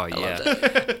 girl. Oh I yeah, loved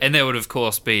it. and there would of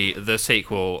course be the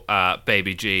sequel,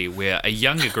 Baby G, where a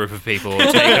younger group of people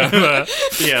take over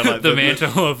Yeah, like the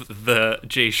mantle of the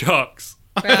G-Shocks.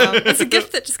 Wow, it's a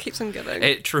gift that just keeps on giving.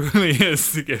 It truly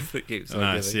is the gift that keeps on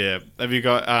Nice, giving. yeah. Have you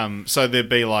got so there'd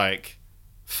be like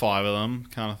 5 of them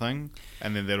kind of thing,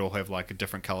 and then they'd all have like a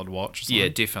different coloured watch or something? Yeah,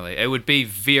 definitely. It would be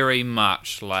very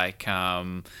much like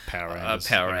Power Rangers.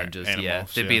 Power Rangers. Yeah,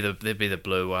 Animorphs, there'd be the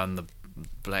blue one, the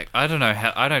black. I don't know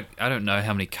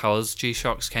how many colors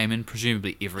G-Shocks came in.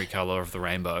 Presumably every color of the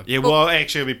rainbow. Yeah, well,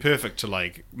 actually, it'd be perfect to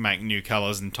like make new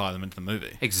colours and tie them into the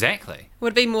movie. Exactly.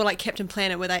 Would it be more like Captain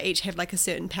Planet, where they each have like a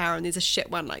certain power, and there's a shit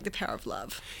one like the power of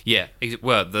love? Yeah.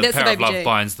 Well, the That's the power of Baby love G.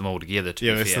 binds them all together. To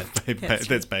Yeah, be that's, fair.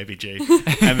 that's Baby G.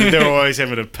 And then they're always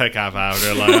having to pick up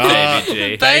after, like, oh,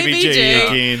 Baby G. Baby G G.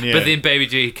 again. Yeah. But then Baby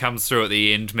G comes through at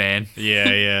the end, man.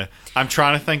 Yeah. I'm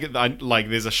trying to think, like,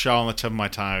 there's a show on the tip of my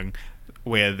tongue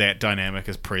where that dynamic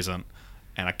is present,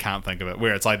 and I can't think of it,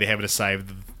 where it's like they're having to save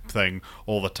the thing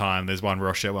all the time. There's one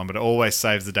real shit one, but it always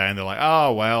saves the day, and they're like,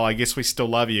 oh, well, I guess we still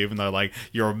love you, even though, like,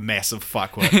 you're a massive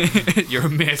fuckwit. You're a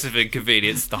massive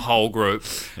inconvenience. The whole group.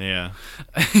 Yeah.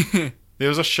 There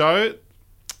was a show,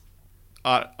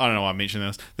 I don't know why I mentioned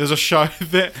this. There's a show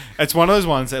that, it's one of those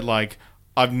ones that, like,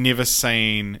 I've never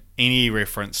seen any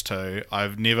reference to.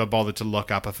 I've never bothered to look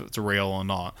up if it's real or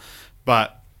not.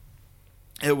 But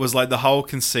it was like the whole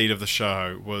conceit of the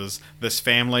show was this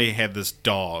family had this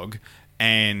dog,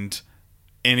 and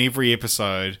in every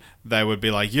episode they would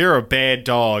be like, you're a bad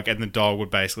dog, and the dog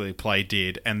would basically play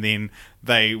dead, and then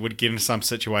they would get into some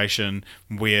situation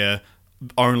where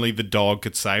only the dog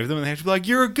could save them, and they had to be like,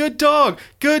 you're a good dog,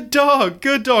 and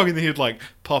then he'd like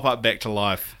pop up back to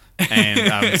life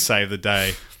and save the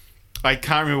day. I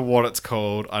can't remember what it's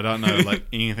called. I don't know like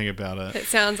anything about it. It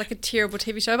sounds like a terrible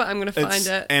TV show, but I'm going to find It's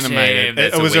it. animated. Damn,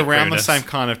 that's it was a weak around the premise. same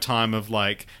kind of time of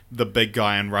like The Big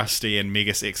Guy and Rusty and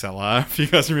Megas XLR. If you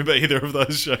guys remember either of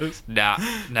those shows. Nah.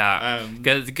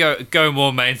 Go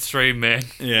more mainstream, man.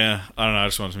 Yeah, I don't know. I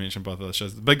just wanted to mention both of those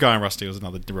shows. The Big Guy and Rusty was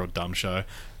another real dumb show.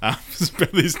 It's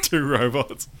about these 2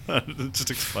 robots. Just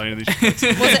explaining these shows.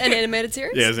 Was it an animated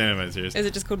series? Yeah, it's an animated series. Is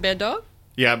it just called Bad Dog?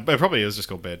 Yeah, but it probably is just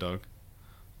called Bad Dog.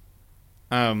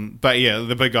 But yeah,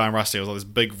 the Big Guy and Rusty was like this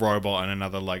big robot and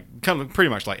another like kind of pretty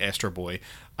much like Astro Boy.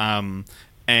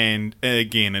 And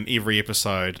again, in every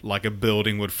episode, like a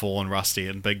building would fall on Rusty,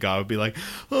 and Big Guy would be like,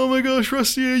 "Oh my gosh,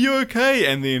 Rusty, are you okay?"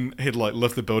 And then he'd like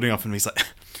lift the building off, and he's like,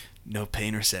 "No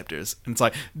pain receptors." And it's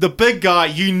like, the Big Guy,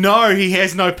 you know, he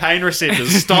has no pain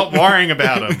receptors. Stop worrying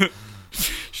about him.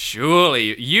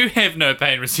 Surely you have no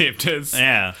pain receptors.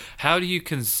 Yeah. How do you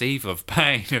conceive of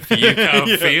pain if you can't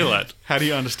Yeah. feel it? How do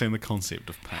you understand the concept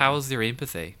of pain? How is their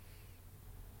empathy?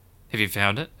 Have you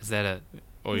found it? Is that a...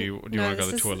 Or do you want to go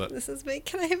to the toilet? This is me.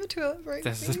 Can I have a toilet break?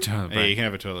 That's the please? toilet Yeah, you break. can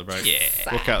have a toilet break. Yeah.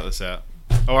 We'll cut this out.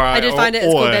 All right. I did find it.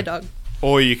 It's called Bad Dog.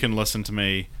 Or you can listen to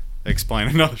me explain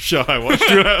another show I watched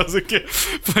when I was a kid.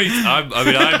 Please, I'm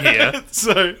here.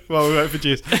 So, while we wait for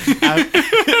Jess.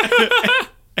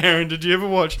 Aaron, did you ever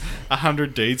watch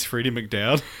 100 Deeds, Freddie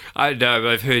McDowd? I know, but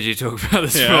I've heard you talk about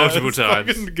this Yeah, multiple it's times.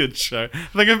 fucking a good show. I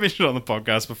think I've mentioned it on the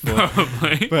podcast before.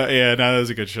 Probably. But yeah, no, that was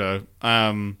a good show.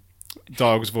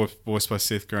 Dog was voiced by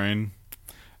Seth Green.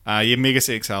 Yeah, Megas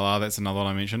XLR, that's another one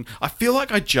I mentioned. I feel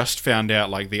like I just found out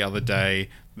like the other day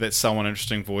that someone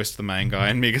interesting voiced the main guy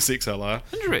in Megas XLR.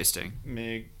 Interesting.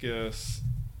 Megas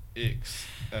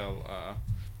XLR.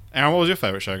 Aaron, what was your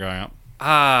favourite show growing up?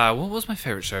 What was my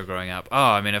favourite show growing up? Oh,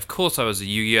 I mean, of course I was a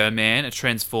Yu-Gi-Oh man, a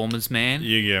Transformers man.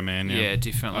 Yu-Gi-Oh, man. Yeah, Yeah,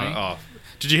 definitely.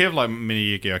 Did you have like mini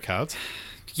Yu-Gi-Oh cards?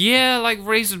 Yeah, like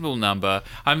reasonable number.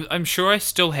 I'm sure I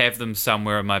still have them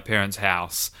somewhere in my parents'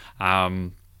 house.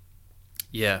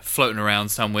 Yeah, floating around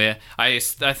somewhere. I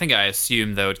think I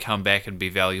assumed they would come back and be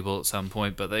valuable at some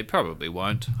point, but they probably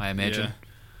won't, I imagine. Yeah.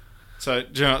 So,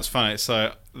 do you know what's funny?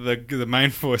 So, the main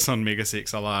voice on Megas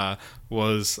XLR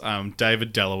was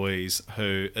David DeLuise,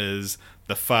 who is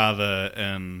the father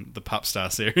in the Pup Star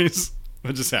series,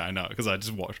 which is how I know it, because I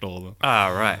just watched all of them. Ah,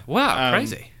 right. Wow,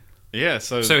 crazy. Yeah,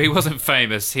 so So he wasn't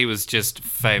famous, he was just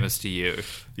famous to you.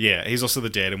 yeah, he's also the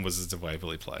dad in Wizards of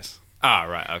Waverly Place. Ah,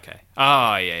 right, okay.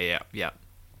 Oh, yeah.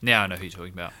 Now I know who you're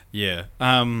talking about. Yeah.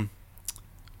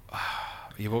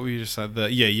 Yeah, what were you just saying?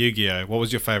 Yu-Gi-Oh! What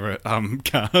was your favourite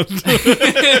card?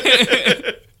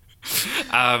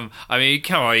 I mean,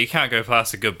 come on, you can't go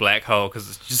past a good black hole because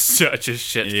it's just such a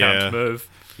shit Yeah. cunt move.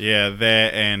 Yeah,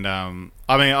 that and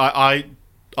I mean,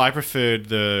 I preferred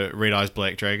the Red Eyes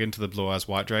Black Dragon to the Blue Eyes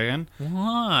White Dragon.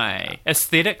 Why?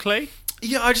 Aesthetically?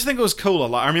 Yeah, I just think it was cooler.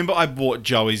 Like, I remember I bought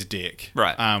Joey's deck,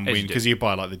 Right, as you do. because you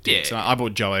buy like the decks. Yeah. And I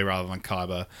bought Joey rather than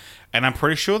Kaiba, and I'm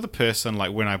pretty sure the person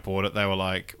like when I bought it, they were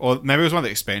like, or maybe it was one of the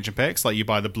expansion packs. Like you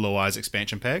buy the Blue Eyes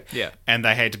expansion pack, Yeah. and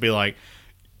they had to be like,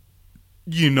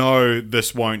 you know,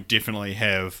 this won't definitely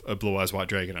have a Blue Eyes White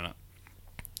Dragon in it.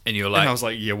 And you're And like, I was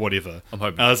like, yeah, whatever. I'm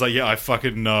hoping. And I was like, yeah, I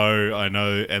fucking know, I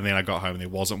know. And then I got home and there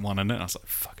wasn't one in it. And I was like,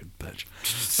 fucking bitch.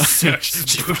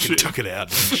 She fucking took it out,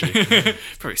 didn't she?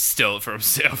 probably stole it for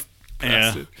himself.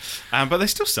 Yeah. But they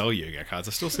still sell Yu-Gi-Oh cards.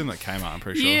 I still see them at Kmart, I'm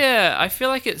pretty sure. Yeah, I feel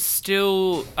like it's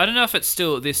still. I don't know if it's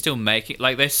still. They're still making.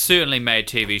 Like, they certainly made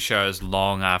TV shows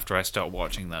long after I stopped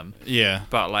watching them. Yeah.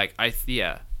 But like,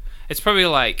 it's probably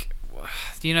like,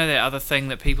 you know, that other thing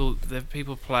that people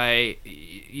play.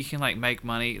 You can like make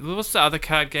money. What's the other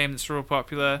card game that's real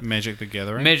popular? Magic the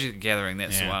Gathering. Magic the Gathering.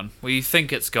 That's the Yeah. one. Where you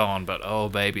think it's gone, but oh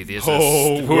baby, there's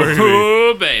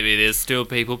Oh, baby, there's still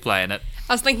people playing it.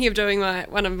 I was thinking of doing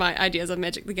one of my ideas of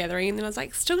Magic the Gathering, and then I was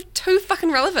like, still too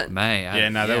fucking relevant.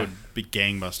 That would be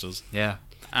gangbusters. Yeah.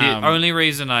 The only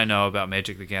reason I know about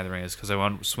Magic the Gathering is because I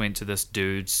once went to this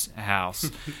dude's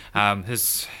house.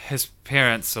 His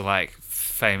parents are like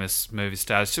famous movie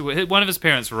stars. So one of his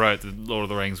parents wrote the Lord of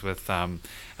the Rings with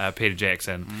Peter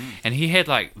Jackson, and he had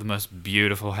like the most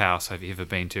beautiful house I've ever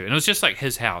been to, and it was just like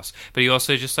his house. But he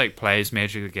also just like plays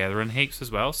Magic the Gathering heaps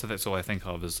as well. So that's all I think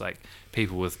of is like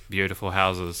people with beautiful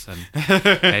houses and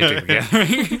Magic the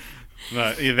Gathering.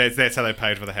 No, yeah, that's how they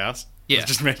paid for the house. Yeah. It's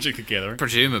just Magic the Gathering.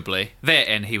 Presumably that,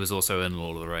 and he was also in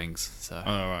Lord of the Rings. So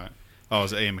Oh, right. Oh,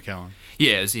 was it Ian McKellen?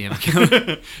 yeah, it was Ian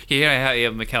McKellen. Yeah, how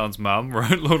Ian McKellen's mum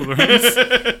wrote Lord of the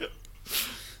Rings.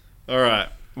 All right.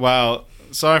 Well,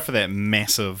 sorry for that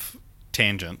massive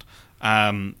tangent.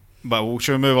 But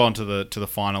should we move on to the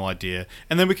final idea,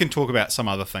 and then we can talk about some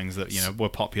other things that were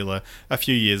popular a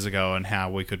few years ago and how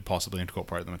we could possibly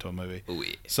incorporate them into a movie. Oh,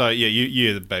 yeah. So yeah,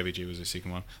 you the Baby G was the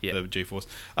second one. Yeah. The G-Force.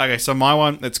 Okay, so my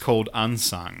one, it's called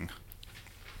Unsung.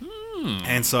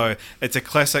 And so it's a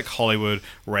classic Hollywood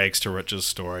rags to riches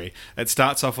story. It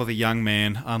starts off with a young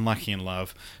man, unlucky in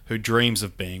love, who dreams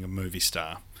of being a movie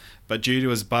star. But due to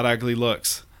his butt ugly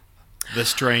looks,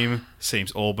 this dream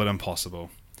seems all but impossible.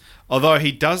 Although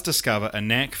he does discover a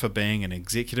knack for being an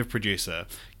executive producer,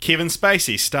 Kevin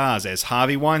Spacey stars as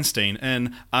Harvey Weinstein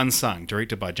in Unsung,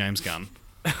 directed by James Gunn.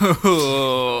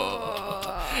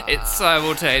 It's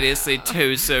simultaneously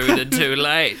too soon and too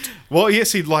late. Well,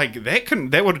 yes,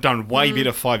 that would have done way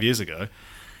better 5 years ago.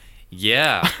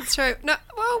 Yeah. It's true. No,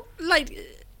 well, like,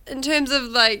 in terms of,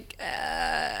 like,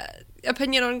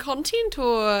 opinion on content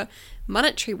or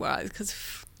monetary-wise,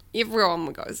 because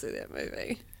everyone goes through that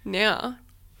movie now.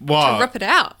 Well, To rip it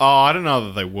out. Oh, I don't know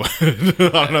that they would.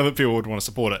 I don't know that people would want to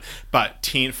support it. But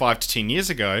 5 to 10 years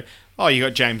ago, you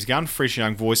got James Gunn, fresh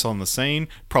young voice on the scene,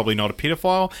 probably not a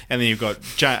pedophile. And then you've got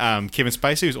Kevin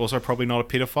Spacey, who's also probably not a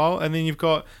pedophile. And then you've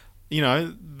got,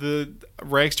 the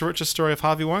rags to riches story of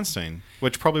Harvey Weinstein,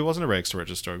 which probably wasn't a rags to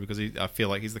riches story because I feel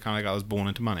like he's the kind of guy that was born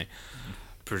into money.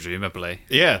 Presumably.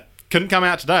 Yeah. Couldn't come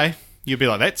out today. You'd be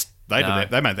like, they did that.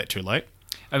 They made that too late.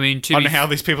 I mean, I don't know how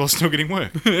these people are still getting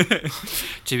work.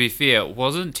 to be fair, it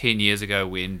wasn't 10 years ago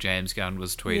when James Gunn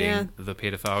was tweeting the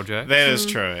pedophile joke. That is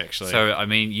true, actually. So, I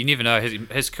mean, you never know.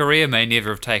 His career may never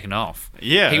have taken off.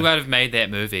 Yeah. He might have made that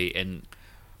movie and...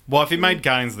 Well, if he made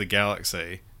Guardians of the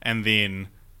Galaxy and then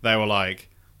they were like,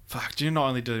 fuck, not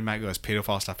only did he make those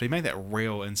pedophile stuff, but he made that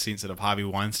real insensitive Harvey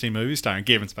Weinstein movie starring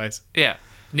Kevin Spacey. Yeah.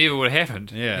 Never would have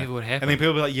happened. Yeah. Never would have happened. And then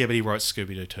people be like, yeah, but he wrote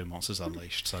Scooby-Doo 2 Monsters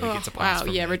Unleashed, so he gets a pass Wow,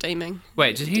 from yeah, me. redeeming.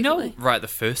 Wait, did he Definitely. not write the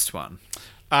first one?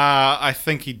 I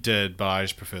think he did, but I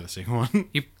just prefer the second one.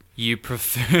 You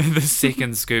prefer the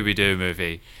second Scooby-Doo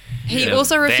movie. He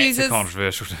also refuses... That's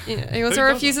controversial. Yeah, he also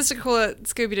refuses to call it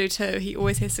Scooby-Doo 2. He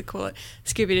always has to call it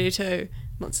Scooby-Doo 2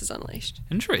 Monsters Unleashed.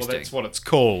 Well, Interesting. that's what it's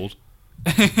called.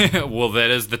 Well,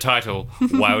 that is the title.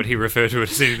 Why would he refer to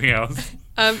it as anything else?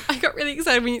 I got really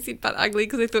excited when you said butt ugly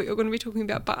because I thought you were going to be talking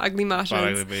about butt ugly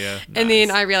Martians. But ugly, yeah. And then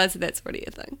I realised that that's already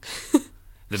a thing.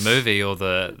 The movie or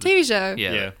the TV show.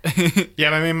 Yeah. Yeah,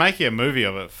 but I mean, making a movie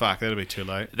of it, fuck, that'll be too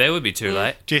late. That would be too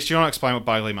late. Jess, do you want to explain what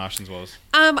Ugly Martians was?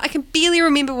 I can barely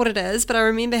remember what it is, but I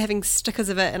remember having stickers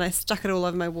of it and I stuck it all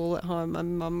over my wall at home. My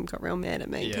mum got real mad at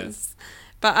me. Yeah.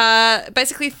 But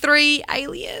basically 3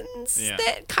 aliens Yeah.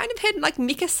 that kind of had like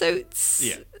mecha suits.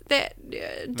 Yeah. That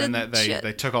did And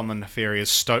they took on the nefarious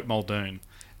Stoke Muldoon.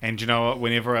 And you know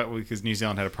what? Because New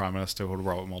Zealand had a Prime Minister called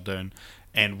Robert Muldoon.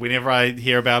 And whenever I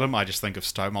hear about him, I just think of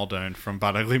Stoke Muldoon from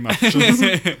Butt Ugly Martians.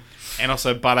 And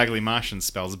also, Butt Ugly Martians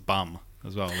spells bum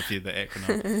as well, if you're the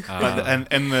acronym.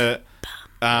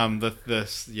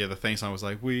 The theme song was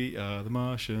like, "We are the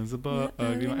Martians, the Butt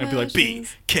Ugly Martians." It'd be like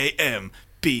BKM,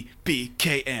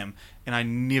 BKM, and I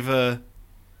never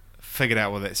figured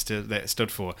out what that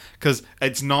stood for because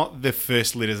it's not the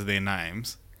first letters of their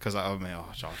names. Because I'll try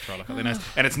to look at their names,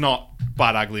 and it's not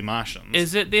Butt Ugly Martians.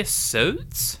 Is it their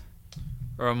suits?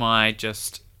 Or am I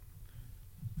just...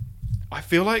 I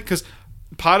feel like, because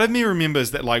part of me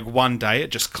remembers that like one day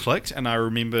it just clicked, and I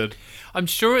remembered. I'm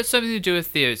sure it's something to do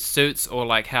with their suits or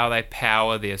like how they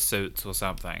power their suits or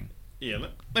something. Yeah,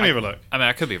 let me have a look. I mean,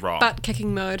 I could be wrong. Butt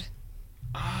kicking mode.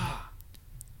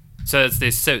 So it's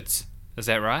their suits. Is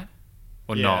that right?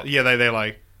 Or Yeah, not? yeah, they're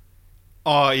like.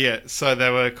 Oh yeah, so they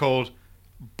were called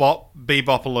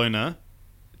Bebopaluna,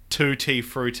 Tutti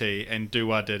Frutti, and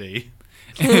Doo-Wah Diddy.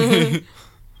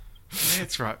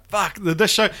 That's right. Fuck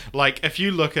this show. Like,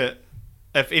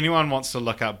 if anyone wants to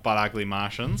look up Butt Ugly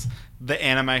Martians, the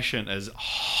animation is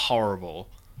horrible.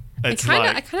 It's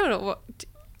I kind of want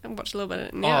to watch a little bit of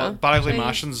it now. Butt Ugly Show you.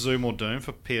 Martians, Zoom or Doom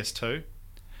for PS2.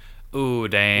 Ooh,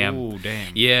 damn. Ooh,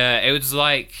 damn. Yeah, it was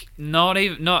like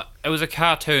it was a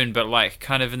cartoon, but like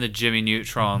kind of in the Jimmy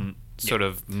Neutron sort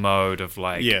of mode of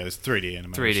like Yeah, it's 3D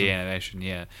animation. 3D animation,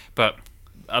 yeah. But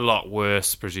a lot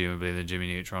worse, presumably, than Jimmy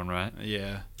Neutron, right?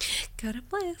 Yeah. Got a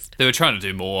blast. They were trying to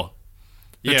do more.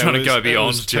 They're Yeah, trying it to go was- it beyond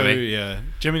was Jimmy. Yeah.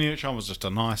 Jimmy Neutron was just a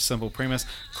nice, simple premise,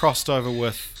 crossed over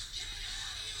with.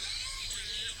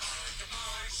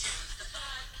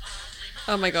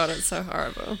 Oh my god, it's so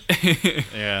horrible.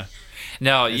 Yeah.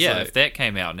 Now, It's yeah, like- if that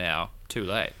came out now, too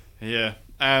late. Yeah.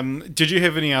 Did you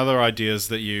have any other ideas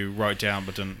that you wrote down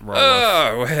but didn't roll with?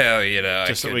 Oh, well, you know.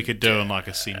 Just that we could do in like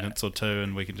a sentence or two,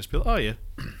 and we can just be like, oh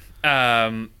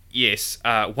yeah. Yes,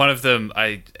 one of them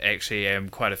I actually am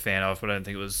quite a fan of, but I don't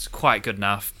think it was quite good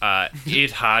enough.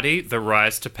 Ed Hardy, The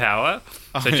Rise to Power.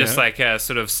 So just yeah. like a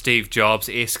sort of Steve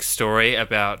Jobs-esque story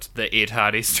about the Ed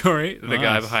Hardy story, the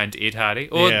guy Nice. behind Ed Hardy.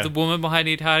 Or Yeah. the woman behind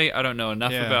Ed Hardy. I don't know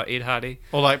enough Yeah. about Ed Hardy.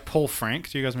 Or like Paul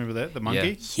Frank. Do you guys remember that? The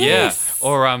monkey? Yes. Yeah.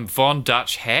 Or Von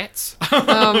Dutch Hats.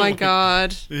 Oh my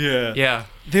god. Yeah. Yeah.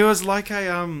 There was like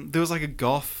a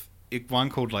goth one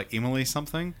called like Emily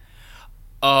something.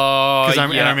 Oh, Because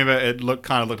I yeah. remember it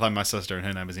kind of looked like my sister, and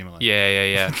her name was Emily.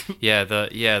 Yeah.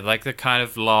 Like the kind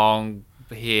of long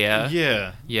hair.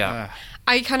 Yeah. Yeah.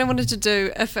 I kind of wanted to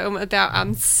do a film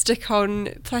about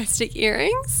stick-on plastic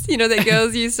earrings, you know, that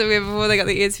girls used to wear before they got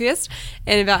their ears pierced,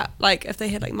 and about like if they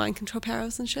had like mind control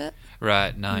powers and shit.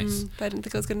 Right, nice. But I didn't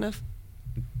think it was good enough.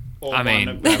 Or I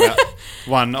mean-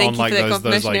 one Thank on you like for that those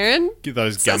confirmation, Aaron.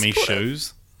 those So gummy supportive.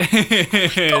 shoes.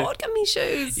 God, gummy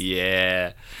shoes.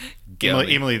 Yeah.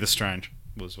 Gummy. Emily the Strange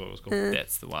was what it was called.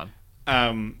 That's the one.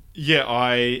 Yeah,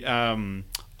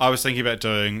 I was thinking about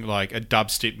doing like a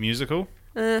dubstep musical.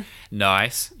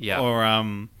 Nice. Yeah. Or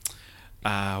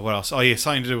what else? Oh yeah,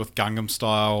 something to do with Gangnam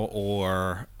Style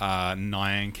or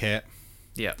Nyan Cat,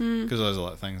 yeah. because those are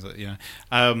like things that, you know.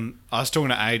 I was talking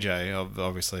to AJ,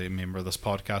 obviously a member of this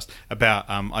podcast, about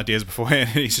ideas beforehand.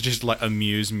 He suggested like a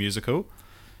Muse musical,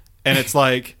 and it's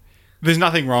like there's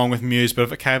nothing wrong with Muse, but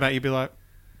if it came out, you'd be like,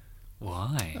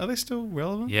 Why? are they still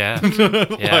relevant? Yeah.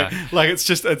 Yeah. like it's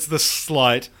the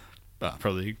slight,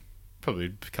 probably a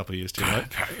couple of years too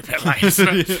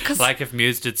late. Like if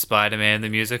Muse did Spider-Man the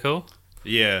musical.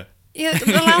 Yeah. Yeah,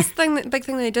 the last big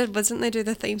thing they did wasn't they do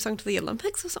the theme song to the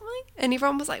Olympics or something, and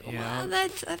everyone was like, "Wow,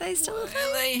 are they still a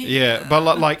thing?" Yeah,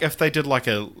 but like if they did like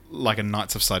a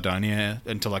Knights of Sidonia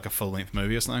into like a full length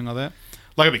movie or something like that,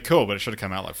 like it'd be cool. But it should have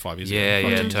come out like 5 years ago. Yeah,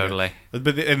 5 yeah, years ago. totally.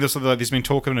 But there's been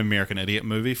talk of an American Idiot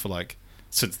movie for like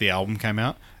since the album came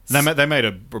out. They made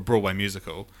a Broadway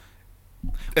musical,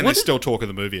 and there's still talk of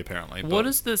the movie apparently. What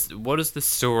is this? What is the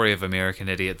story of American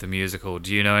Idiot the musical?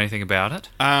 Do you know anything about it?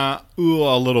 a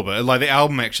little bit. Like the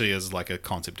album actually is like a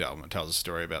concept album. It tells a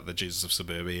story about the Jesus of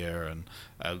Suburbia, and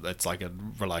it's like a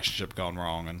relationship gone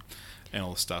wrong and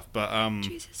all this stuff. But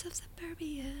Jesus of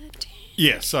Suburbia.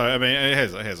 yeah, so I mean, it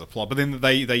has a plot, but then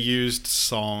they used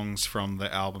songs from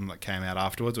the album that came out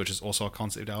afterwards, which is also a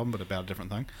concept album, but about a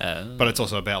different thing. But it's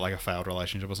also about like a failed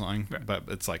relationship or something. Right. But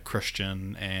it's like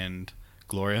Christian and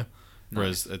Gloria,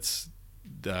 whereas it's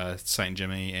Saint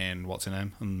Jimmy and what's her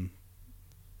name and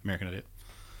American Idiot.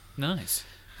 Nice.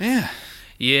 Yeah,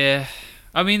 Yeah.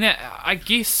 I mean, I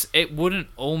guess it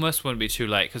almost wouldn't be too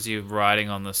late because you're riding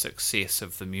on the success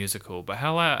of the musical. But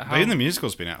how but even the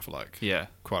musical's been out for like yeah.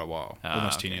 quite a while,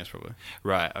 almost 10 years probably.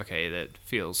 Right, okay, that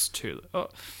feels too... Oh.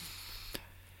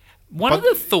 One of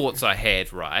the thoughts I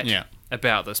had, right, Yeah.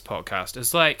 about this podcast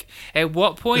is, like, at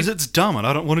what point... Because it's dumb and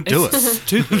I don't want to do it.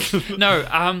 stupid.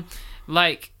 No,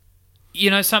 like, you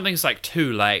know, something's, like,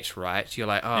 too late, right? You're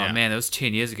like, oh, Yeah. man, that was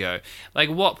 10 years ago. Like,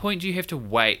 what point do you have to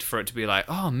wait for it to be like,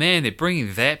 oh, man, they're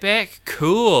bringing that back?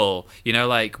 Cool. You know,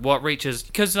 like, what reaches...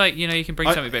 Because, like, you know, you can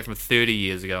bring something back from 30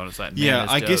 years ago and it's like, man, Yeah,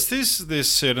 that's I dope. guess there's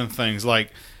certain things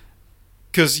like,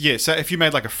 because yeah, so if you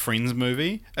made like a Friends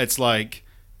movie, it's like,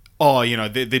 oh, you know,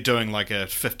 they're doing like a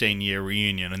 15-year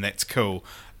reunion and that's cool.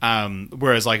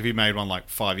 Whereas like if you made one like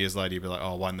 5 years later, you'd be like,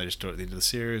 oh, why didn't they just do it at the end of the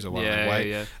series, or why didn't they wait?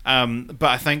 Yeah. But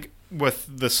I think with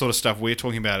the sort of stuff we're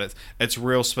talking about, it's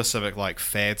real specific, like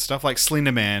fad stuff. Like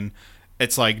Slender Man,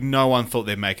 it's like no one thought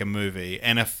they'd make a movie,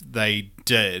 and if they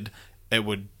did, it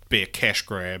would be a cash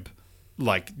grab.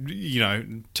 Like, you know,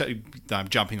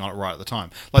 jumping on it right at the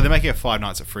time. Like, they're making a Five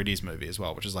Nights at Freddy's movie as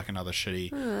well, which is like another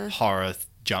shitty horror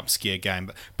jump scare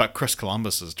game. But Chris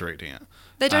Columbus is directing it.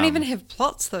 They don't even have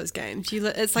plots, those games.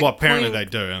 It's like well, apparently they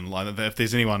do. And like, if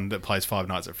there's anyone that plays Five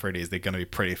Nights at Freddy's, they're going to be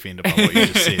pretty offended by what you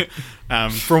just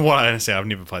said. From what I understand, I've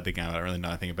never played the game. I don't really know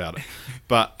anything about it.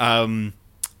 But,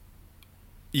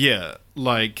 yeah,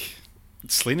 like...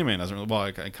 Slender Man doesn't really... Well,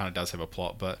 it kind of does have a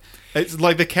plot, but it's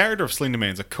like the character of Slender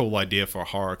Man's a cool idea for a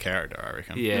horror character, I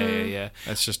reckon. Yeah.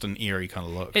 It's just an eerie kind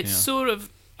of look. It's sort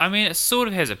of... I mean, it sort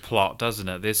of has a plot, doesn't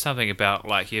it? There's something about,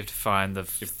 like, you have to find the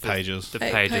pages. The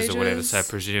pages or whatever, so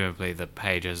presumably the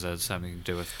pages are something to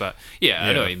do with... But, yeah,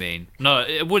 I know what you mean. No,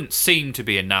 it wouldn't seem to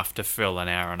be enough to fill an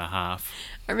hour and a half.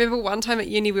 I remember one time at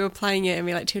uni we were playing it and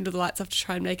we, like, turned all the lights off to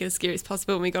try and make it as scary as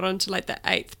possible, and we got onto, like, the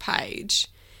 8th page...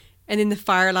 And then the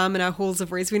fire alarm in our halls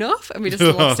of res went off, and we just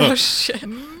lost our shit.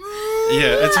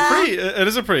 Yeah, it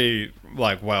is a pretty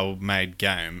like well-made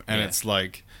game, and it's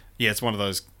like, it's one of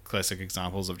those classic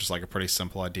examples of just like a pretty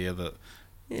simple idea that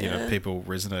you know people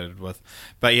resonated with.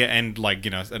 But yeah, and like,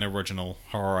 you know, an original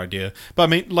horror idea. But I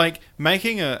mean, like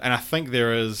making and I think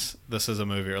this is a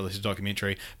movie or at least a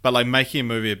documentary, but like making a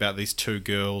movie about these two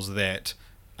girls that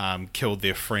killed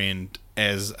their friend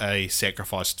as a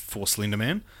sacrifice for Slender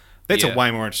Man. That's a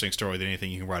way more interesting story than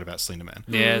anything you can write about Slender Man.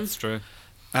 Yeah, it's true.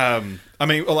 I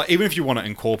mean, well, like, even if you want to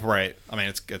incorporate, I mean,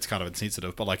 it's kind of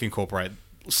insensitive, but like incorporate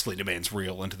Slender Man's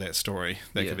reel into that story,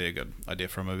 that could be a good idea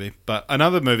for a movie. But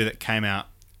another movie that came out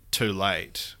too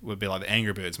late would be like the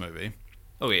Angry Birds movie.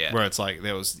 Oh yeah, where it's like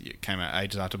it came out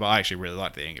ages after. But I actually really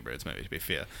liked the Angry Birds movie, to be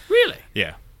fair. Really?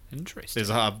 Yeah. Interesting.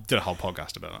 I did a whole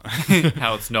podcast about it.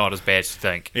 How it's not as bad as you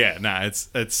think. Yeah, no,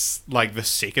 it's like the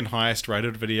second highest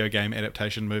rated video game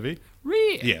adaptation movie.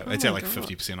 Really? Yeah, it's at like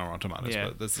 50% on Rotten Tomatoes,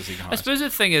 but that's the second highest. I suppose the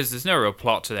thing is, there's no real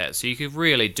plot to that, so you could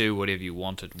really do whatever you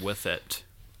wanted with it.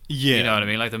 Yeah. You know what I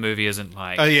mean? Like, the movie isn't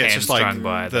like it's just like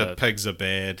by the pigs are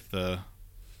bad, the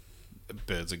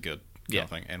birds are good, kind of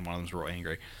thing, and one of them's real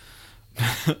angry.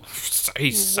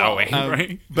 He's so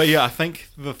angry. But yeah, I think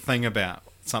the thing about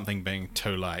something being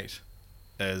too late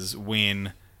is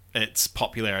when its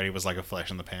popularity was like a flash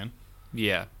in the pan.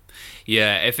 Yeah.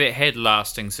 Yeah, if it had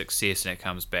lasting success and it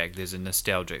comes back, there's a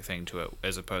nostalgic thing to it,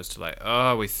 as opposed to like,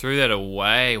 oh, we threw that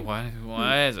away.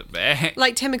 Why is it back?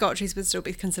 Like Tamagotchis would still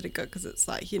be considered good because it's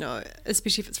like, you know,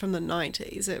 especially if it's from the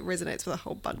 90s, it resonates with a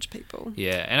whole bunch of people.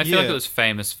 Yeah, and I feel like it was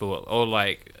famous for, or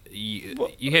like, you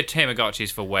had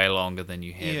Tamagotchis for way longer than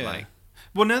you had like...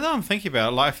 Well, now that I'm thinking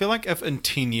about it, like, I feel like if in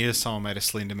 10 years someone made a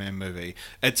Slender Man movie,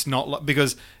 it's not like...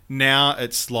 Because now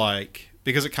it's like...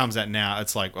 Because it comes out now,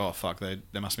 it's like, oh, fuck, they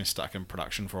must have been stuck in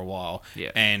production for a while.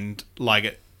 Yeah. And,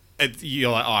 like, you're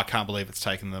like, oh, I can't believe it's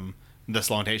taken them this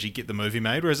long to actually get the movie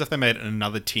made. Whereas if they made it in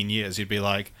another 10 years, you'd be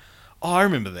like, oh, I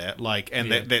remember that. Like,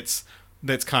 and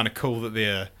that's kind of cool that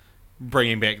they're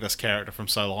bringing back this character from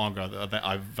so long ago that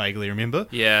I vaguely remember.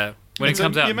 Yeah. When it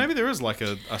comes out... Yeah, maybe there is, like,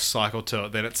 a cycle to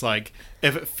it that it's like,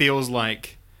 if it feels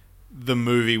like the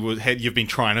movie you've been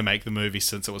trying to make the movie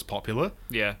since it was popular,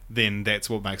 then that's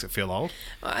what makes it feel old.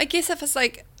 Well, I guess if it's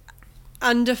like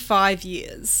under 5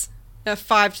 years,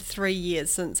 5 to 3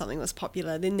 years since something was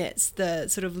popular, then that's the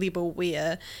sort of level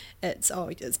where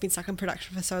it's been stuck in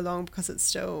production for so long because it's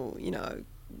still, you know,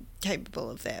 capable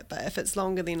of that. But if it's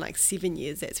longer than like 7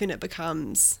 years, that's when it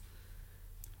becomes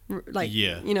like,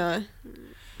 you know.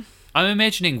 I'm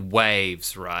imagining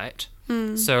waves, right?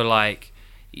 So like,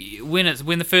 when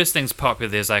the first thing's popular,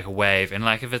 there's like a wave, and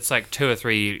like if it's like 2 or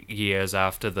 3 years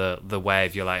after the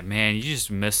wave, you're like, man, you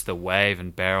just missed the wave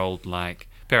and barreled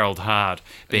hard,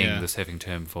 being the surfing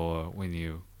term for when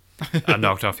you are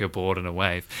knocked off your board in a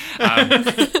wave.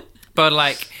 But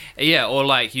like, yeah, or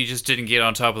like you just didn't get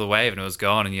on top of the wave and it was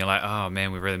gone, and you're like, oh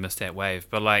man, we really missed that wave.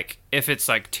 But like, if it's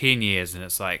like 10 years and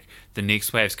it's like the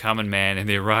next wave's coming, man, and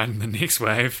they're riding the next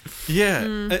wave.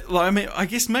 Yeah, I mean, I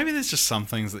guess maybe there's just some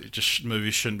things that just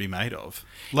movies shouldn't be made of.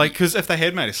 Like, because if they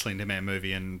had made a Slender Man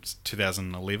movie in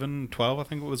 2011, 12, I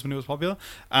think it was when it was popular,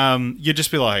 you'd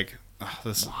just be like, oh,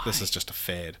 this is just a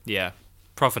fad. Yeah,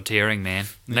 profiteering, man,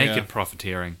 naked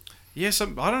profiteering. Yeah,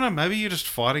 so I don't know. Maybe you're just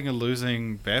fighting a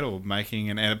losing battle, making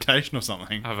an adaptation of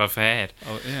something of a fad.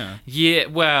 Oh yeah. Yeah.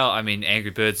 Well, I mean, Angry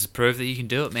Birds has proved that you can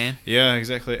do it, man. Yeah,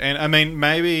 exactly. And I mean,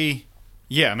 maybe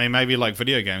like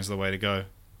video games are the way to go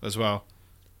as well,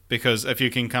 because if you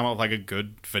can come up with like a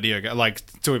good video game, like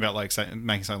talking about like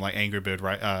making something like Angry Bird,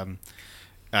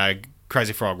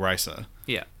 Crazy Frog Racer.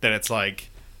 Yeah. That it's like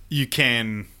you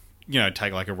can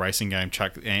take like a racing game,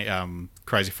 chuck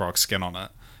Crazy Frog skin on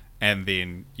it, and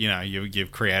then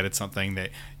you've created something that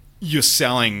you're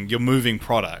selling, you're moving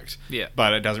product,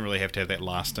 but it doesn't really have to have that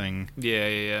lasting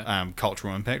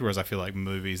cultural impact. Whereas I feel like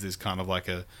movies, there's kind of like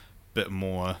a bit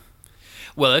more.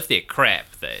 Well, if they're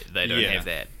crap, they don't have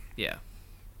that. Yeah.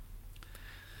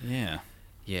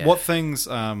 What things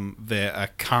that are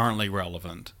currently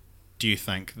relevant do you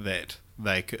think that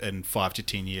they could, in 5 to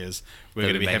 10 years, we're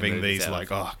going to be having these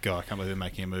like, oh god, I can't believe they're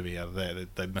making a movie out of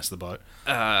that. They missed the boat.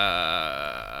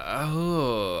 I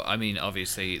mean,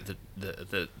 obviously the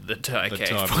Thai cave,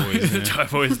 Thai boys, the Thai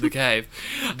boys in the cave.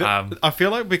 I feel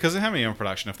like because of how many in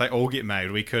production, if they all get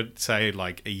made, we could say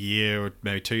like a year or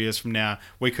maybe 2 years from now,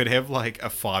 we could have like a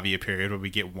 5-year period where we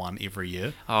get one every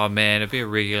year. Oh man, it'd be a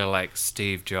regular like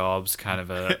Steve Jobs kind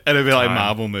of a. It'd be like time.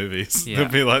 Marvel movies. Yeah.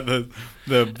 It'd be like the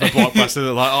blockbuster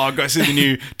that like, oh, go see the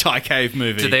new Thai cave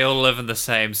movie. Do they all live in the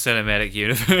same cinematic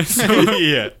universe?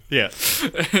 yeah.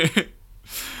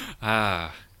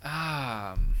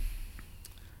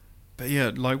 But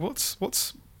yeah, like what's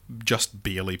just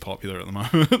barely popular at the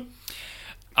moment?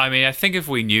 I mean, I think if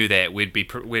we knew that, we'd be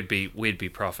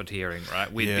profiteering,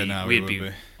 right? We'd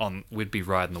be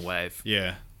riding the wave.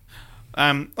 Yeah.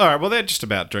 All right. Well, that just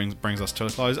about brings us to a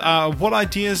close. What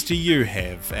ideas do you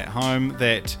have at home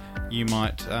that you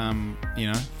might,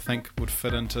 think would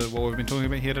fit into what we've been talking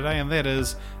about here today? And that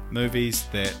is movies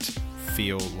that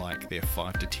feel like they're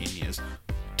 5 to 10 years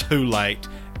too late.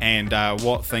 And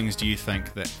what things do you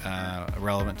think that are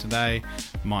relevant today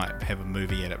might have a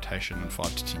movie adaptation in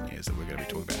 5 to 10 years that we're going to be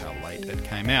talking about how late it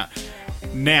came out?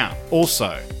 Now,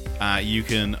 also, you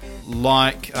can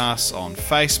like us on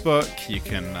Facebook, you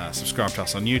can subscribe to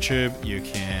us on YouTube, you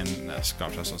can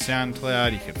subscribe to us on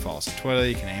SoundCloud, you can follow us on Twitter,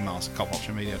 you can email us at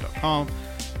copopturemedia.com,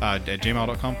 at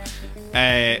gmail.com,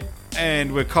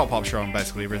 and we're Cop Pop Show on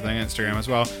basically everything, Instagram as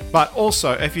well. But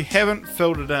also, if you haven't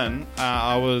filled it in,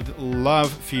 I would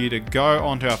love for you to go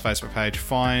onto our Facebook page,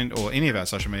 or any of our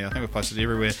social media, I think we've posted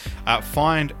everywhere,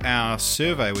 find our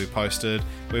survey we posted.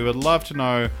 We would love to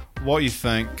know what you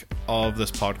think of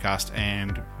this podcast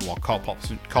and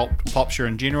cult popture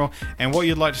in general, and what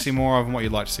you'd like to see more of and what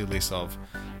you'd like to see less of.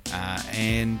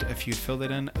 And if you fill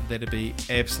that in, that'd be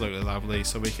absolutely lovely,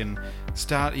 so we can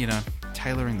start,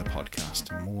 tailoring the podcast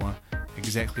to more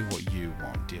exactly what you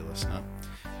want, dear listener.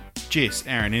 Jess,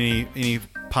 Aaron, any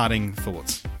parting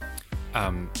thoughts?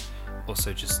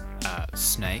 Also, just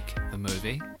Snake, the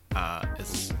movie.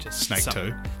 Is just Snake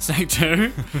 2. Snake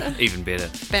 2, even better.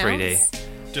 3D.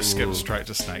 Just skip straight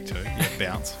to Snake 2. Yeah,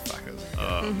 bounce, fuckers.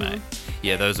 Oh, mate.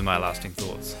 Yeah, those are my lasting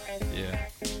thoughts. Yeah.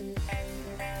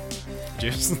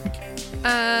 Jess?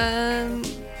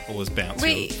 Always bounce.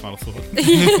 Your final thought.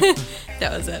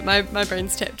 That was it. My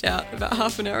brain's tapped out about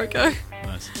half an hour ago.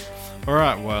 Nice. All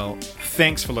right. Well,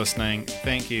 thanks for listening.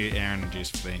 Thank you, Aaron and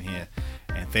Jess, for being here,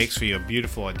 and thanks for your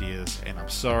beautiful ideas. And I'm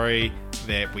sorry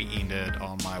that we ended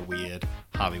on my weird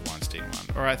Harvey Weinstein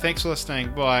one. All right. Thanks for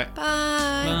listening. Bye.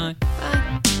 Bye. Bye.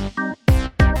 Bye.